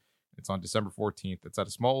awesome. It's on December 14th. It's at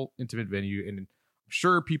a small, intimate venue, and I'm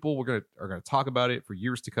sure people are gonna talk about it for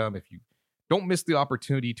years to come. If you don't miss the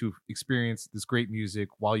opportunity to experience this great music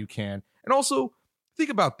while you can, and also think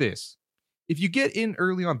about this. If you get in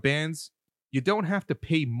early on bands, you don't have to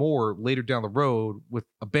pay more later down the road with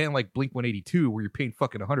a band like Blink-182 where you're paying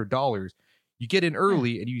fucking $100. You get in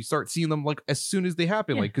early and you start seeing them like as soon as they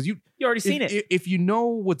happen. Like, because you already seen it. If you know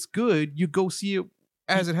what's good, you go see it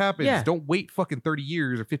as it happens. Yeah. Don't wait fucking 30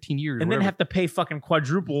 years or 15 years. And then have to pay fucking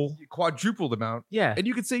quadruple the amount. Yeah. And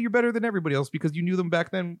you could say you're better than everybody else because you knew them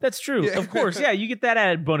back then. That's true. Yeah. Of course. Yeah. You get that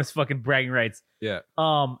added bonus fucking bragging rights. Yeah.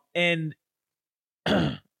 And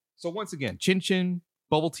so once again, Chin Chin,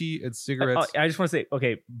 Bubble Tea, and Cigarettes. I just want to say,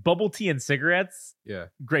 okay, Bubble Tea and Cigarettes. Yeah.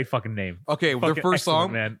 Great fucking name. Okay. Their first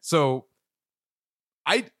song. Man. So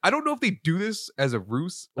I don't know if they do this as a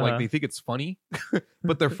ruse, like they think it's funny,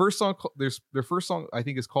 but their first song, I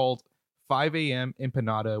think is called 5 a.m.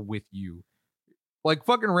 Empanada with You. Like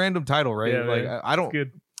fucking random title, right? Yeah, like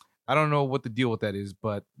man. I don't know what the deal with that is,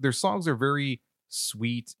 but their songs are very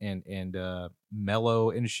sweet and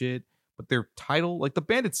mellow and shit. But their title, like the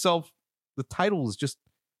band itself, the title is just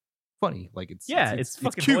funny. Like it's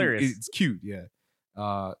fucking cute. hilarious. It's cute,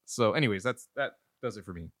 yeah. So anyways, that does it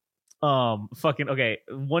for me. Fucking okay.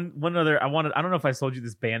 One other. I don't know if I told you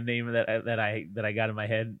this band name that I got in my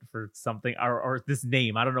head for something or this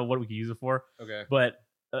name. I don't know what we could use it for. Okay. But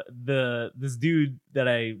this dude that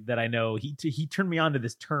I know, he turned me on to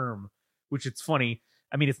this term, which it's funny.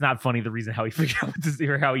 I mean, it's not funny the reason how he figured out this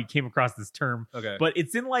or how he came across this term. Okay. But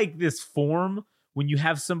it's in like this form when you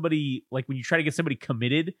have somebody, like when you try to get somebody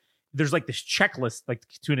committed there's like this checklist, like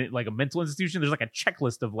to like a mental institution. There's like a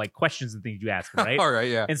checklist of like questions and things you ask, right? All right,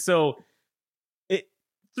 yeah. And so it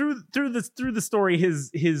through the story,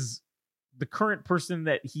 the current person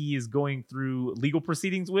that he is going through legal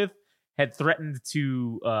proceedings with had threatened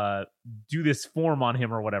to do this form on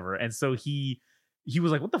him or whatever. And so he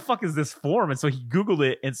was like, what the fuck is this form? And so he Googled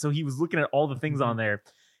it. And so he was looking at all the things on there.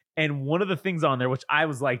 And one of the things on there, which I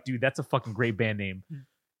was like, dude, that's a fucking great band name.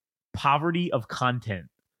 Poverty of content.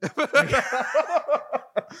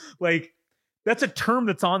 Like that's a term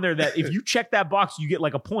that's on there that if you check that box, you get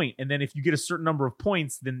like a point. And then if you get a certain number of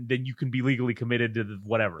points, then you can be legally committed to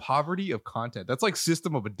whatever. Poverty of content. That's like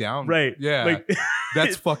System of a Down. Right. Yeah. Like,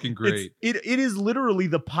 that's fucking great. It is literally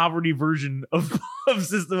the poverty version of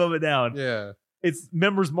System of a Down. Yeah. It's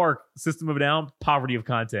Members Mark, System of a Down, poverty of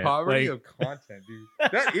content. Poverty of content,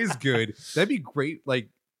 dude. That is good. That'd be great. Like,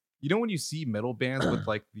 you know when you see metal bands with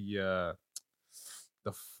like the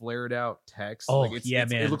flared out text? Oh, like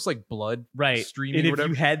man. It looks like blood right. streaming. And if or whatever.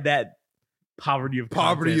 you had that poverty of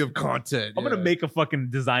content, I'm gonna make a fucking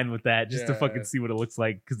design with that just to fucking see what it looks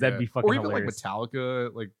like, because that'd be fucking or even hilarious. like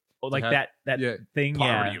Metallica, like that thing.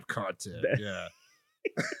 Poverty of content. Yeah.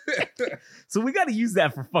 So we got to use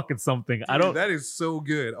that for fucking something. Dude, that is so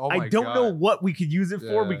good. Oh my God. I don't know what we could use it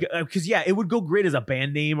for because it would go great as a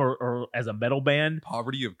band name or as a metal band.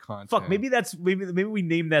 Poverty of content. Fuck, maybe we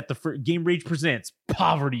name that the Game Rage presents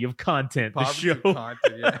Poverty of Content. Poverty the show, of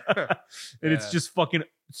content, yeah. And it's just fucking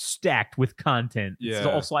stacked with content. Yeah. It's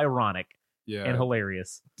also ironic and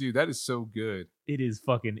hilarious. Dude, that is so good. It is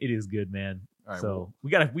good, man. All right, so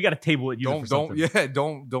we gotta table it. Don't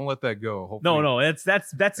let that go. Hopefully. No,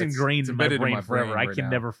 that's ingrained in my brain forever. I can now.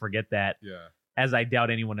 never forget that. Yeah. As I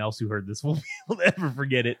doubt anyone else who heard this will be able to ever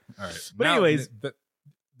forget it. All right. But now, anyways,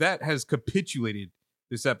 that has capitulated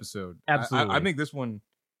this episode. Absolutely. I think this one.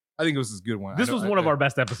 I think it was a good one. This was one of our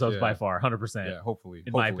best episodes by far, 100%. Yeah, hopefully.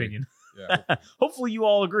 My opinion. Yeah. Hopefully you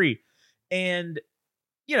all agree. And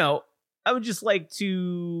I would just like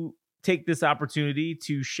to take this opportunity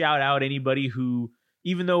to shout out anybody who,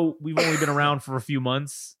 even though we've only been around for a few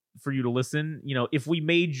months for you to listen, if we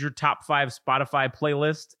made your top 5 Spotify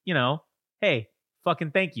playlist, hey, fucking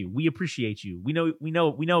thank you. We appreciate you. We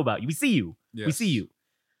know about you. We see you. Yes. We see you.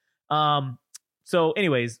 So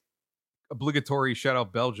anyways, obligatory shout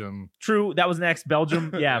out Belgium. True. That was next.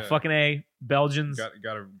 Belgium. Yeah. Fucking A. Belgians.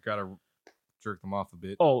 Gotta jerk them off a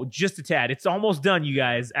bit. Oh, just a tad. It's almost done, you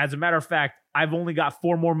guys. As a matter of fact, I've only got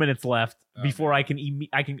 4 more minutes left before I can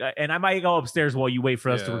and I might go upstairs while you wait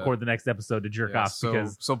for us to record the next episode to jerk off.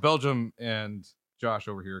 So Belgium and Josh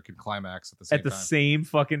over here can climax at the same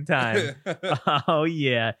fucking time. Oh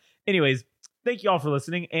yeah. Anyways, thank you all for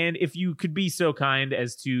listening. And if you could be so kind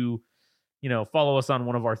as to, follow us on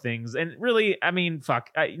one of our things. And really, I mean,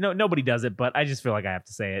 nobody does it, but I just feel like I have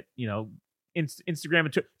to say it. Instagram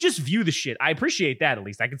and Twitter, just view the shit. I appreciate that. At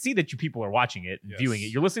least I can see that you people are watching it, viewing it.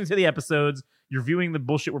 You're listening to the episodes. You're viewing the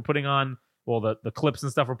bullshit we're putting on. Well, the clips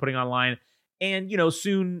and stuff we're putting online. And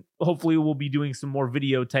soon, hopefully, we'll be doing some more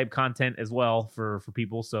video type content as well for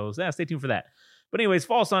people. So stay tuned for that. But anyways,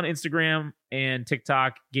 follow us on Instagram and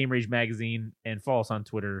TikTok, Game Rage Magazine, and follow us on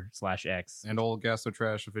Twitter /X. And All Gas No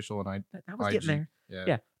Trash Official and I was getting there.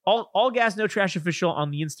 Yeah. All Gas No Trash Official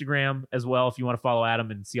on the Instagram as well, if you want to follow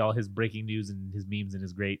Adam and see all his breaking news and his memes and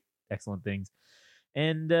his great, excellent things.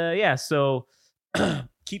 And so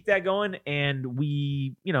keep that going. And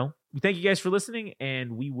we thank you guys for listening,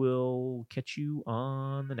 and we will catch you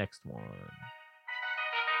on the next one.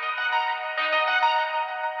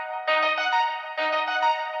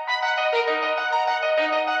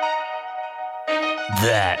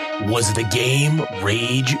 That was the Game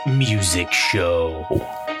Rage Music Show.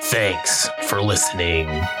 Thanks for listening.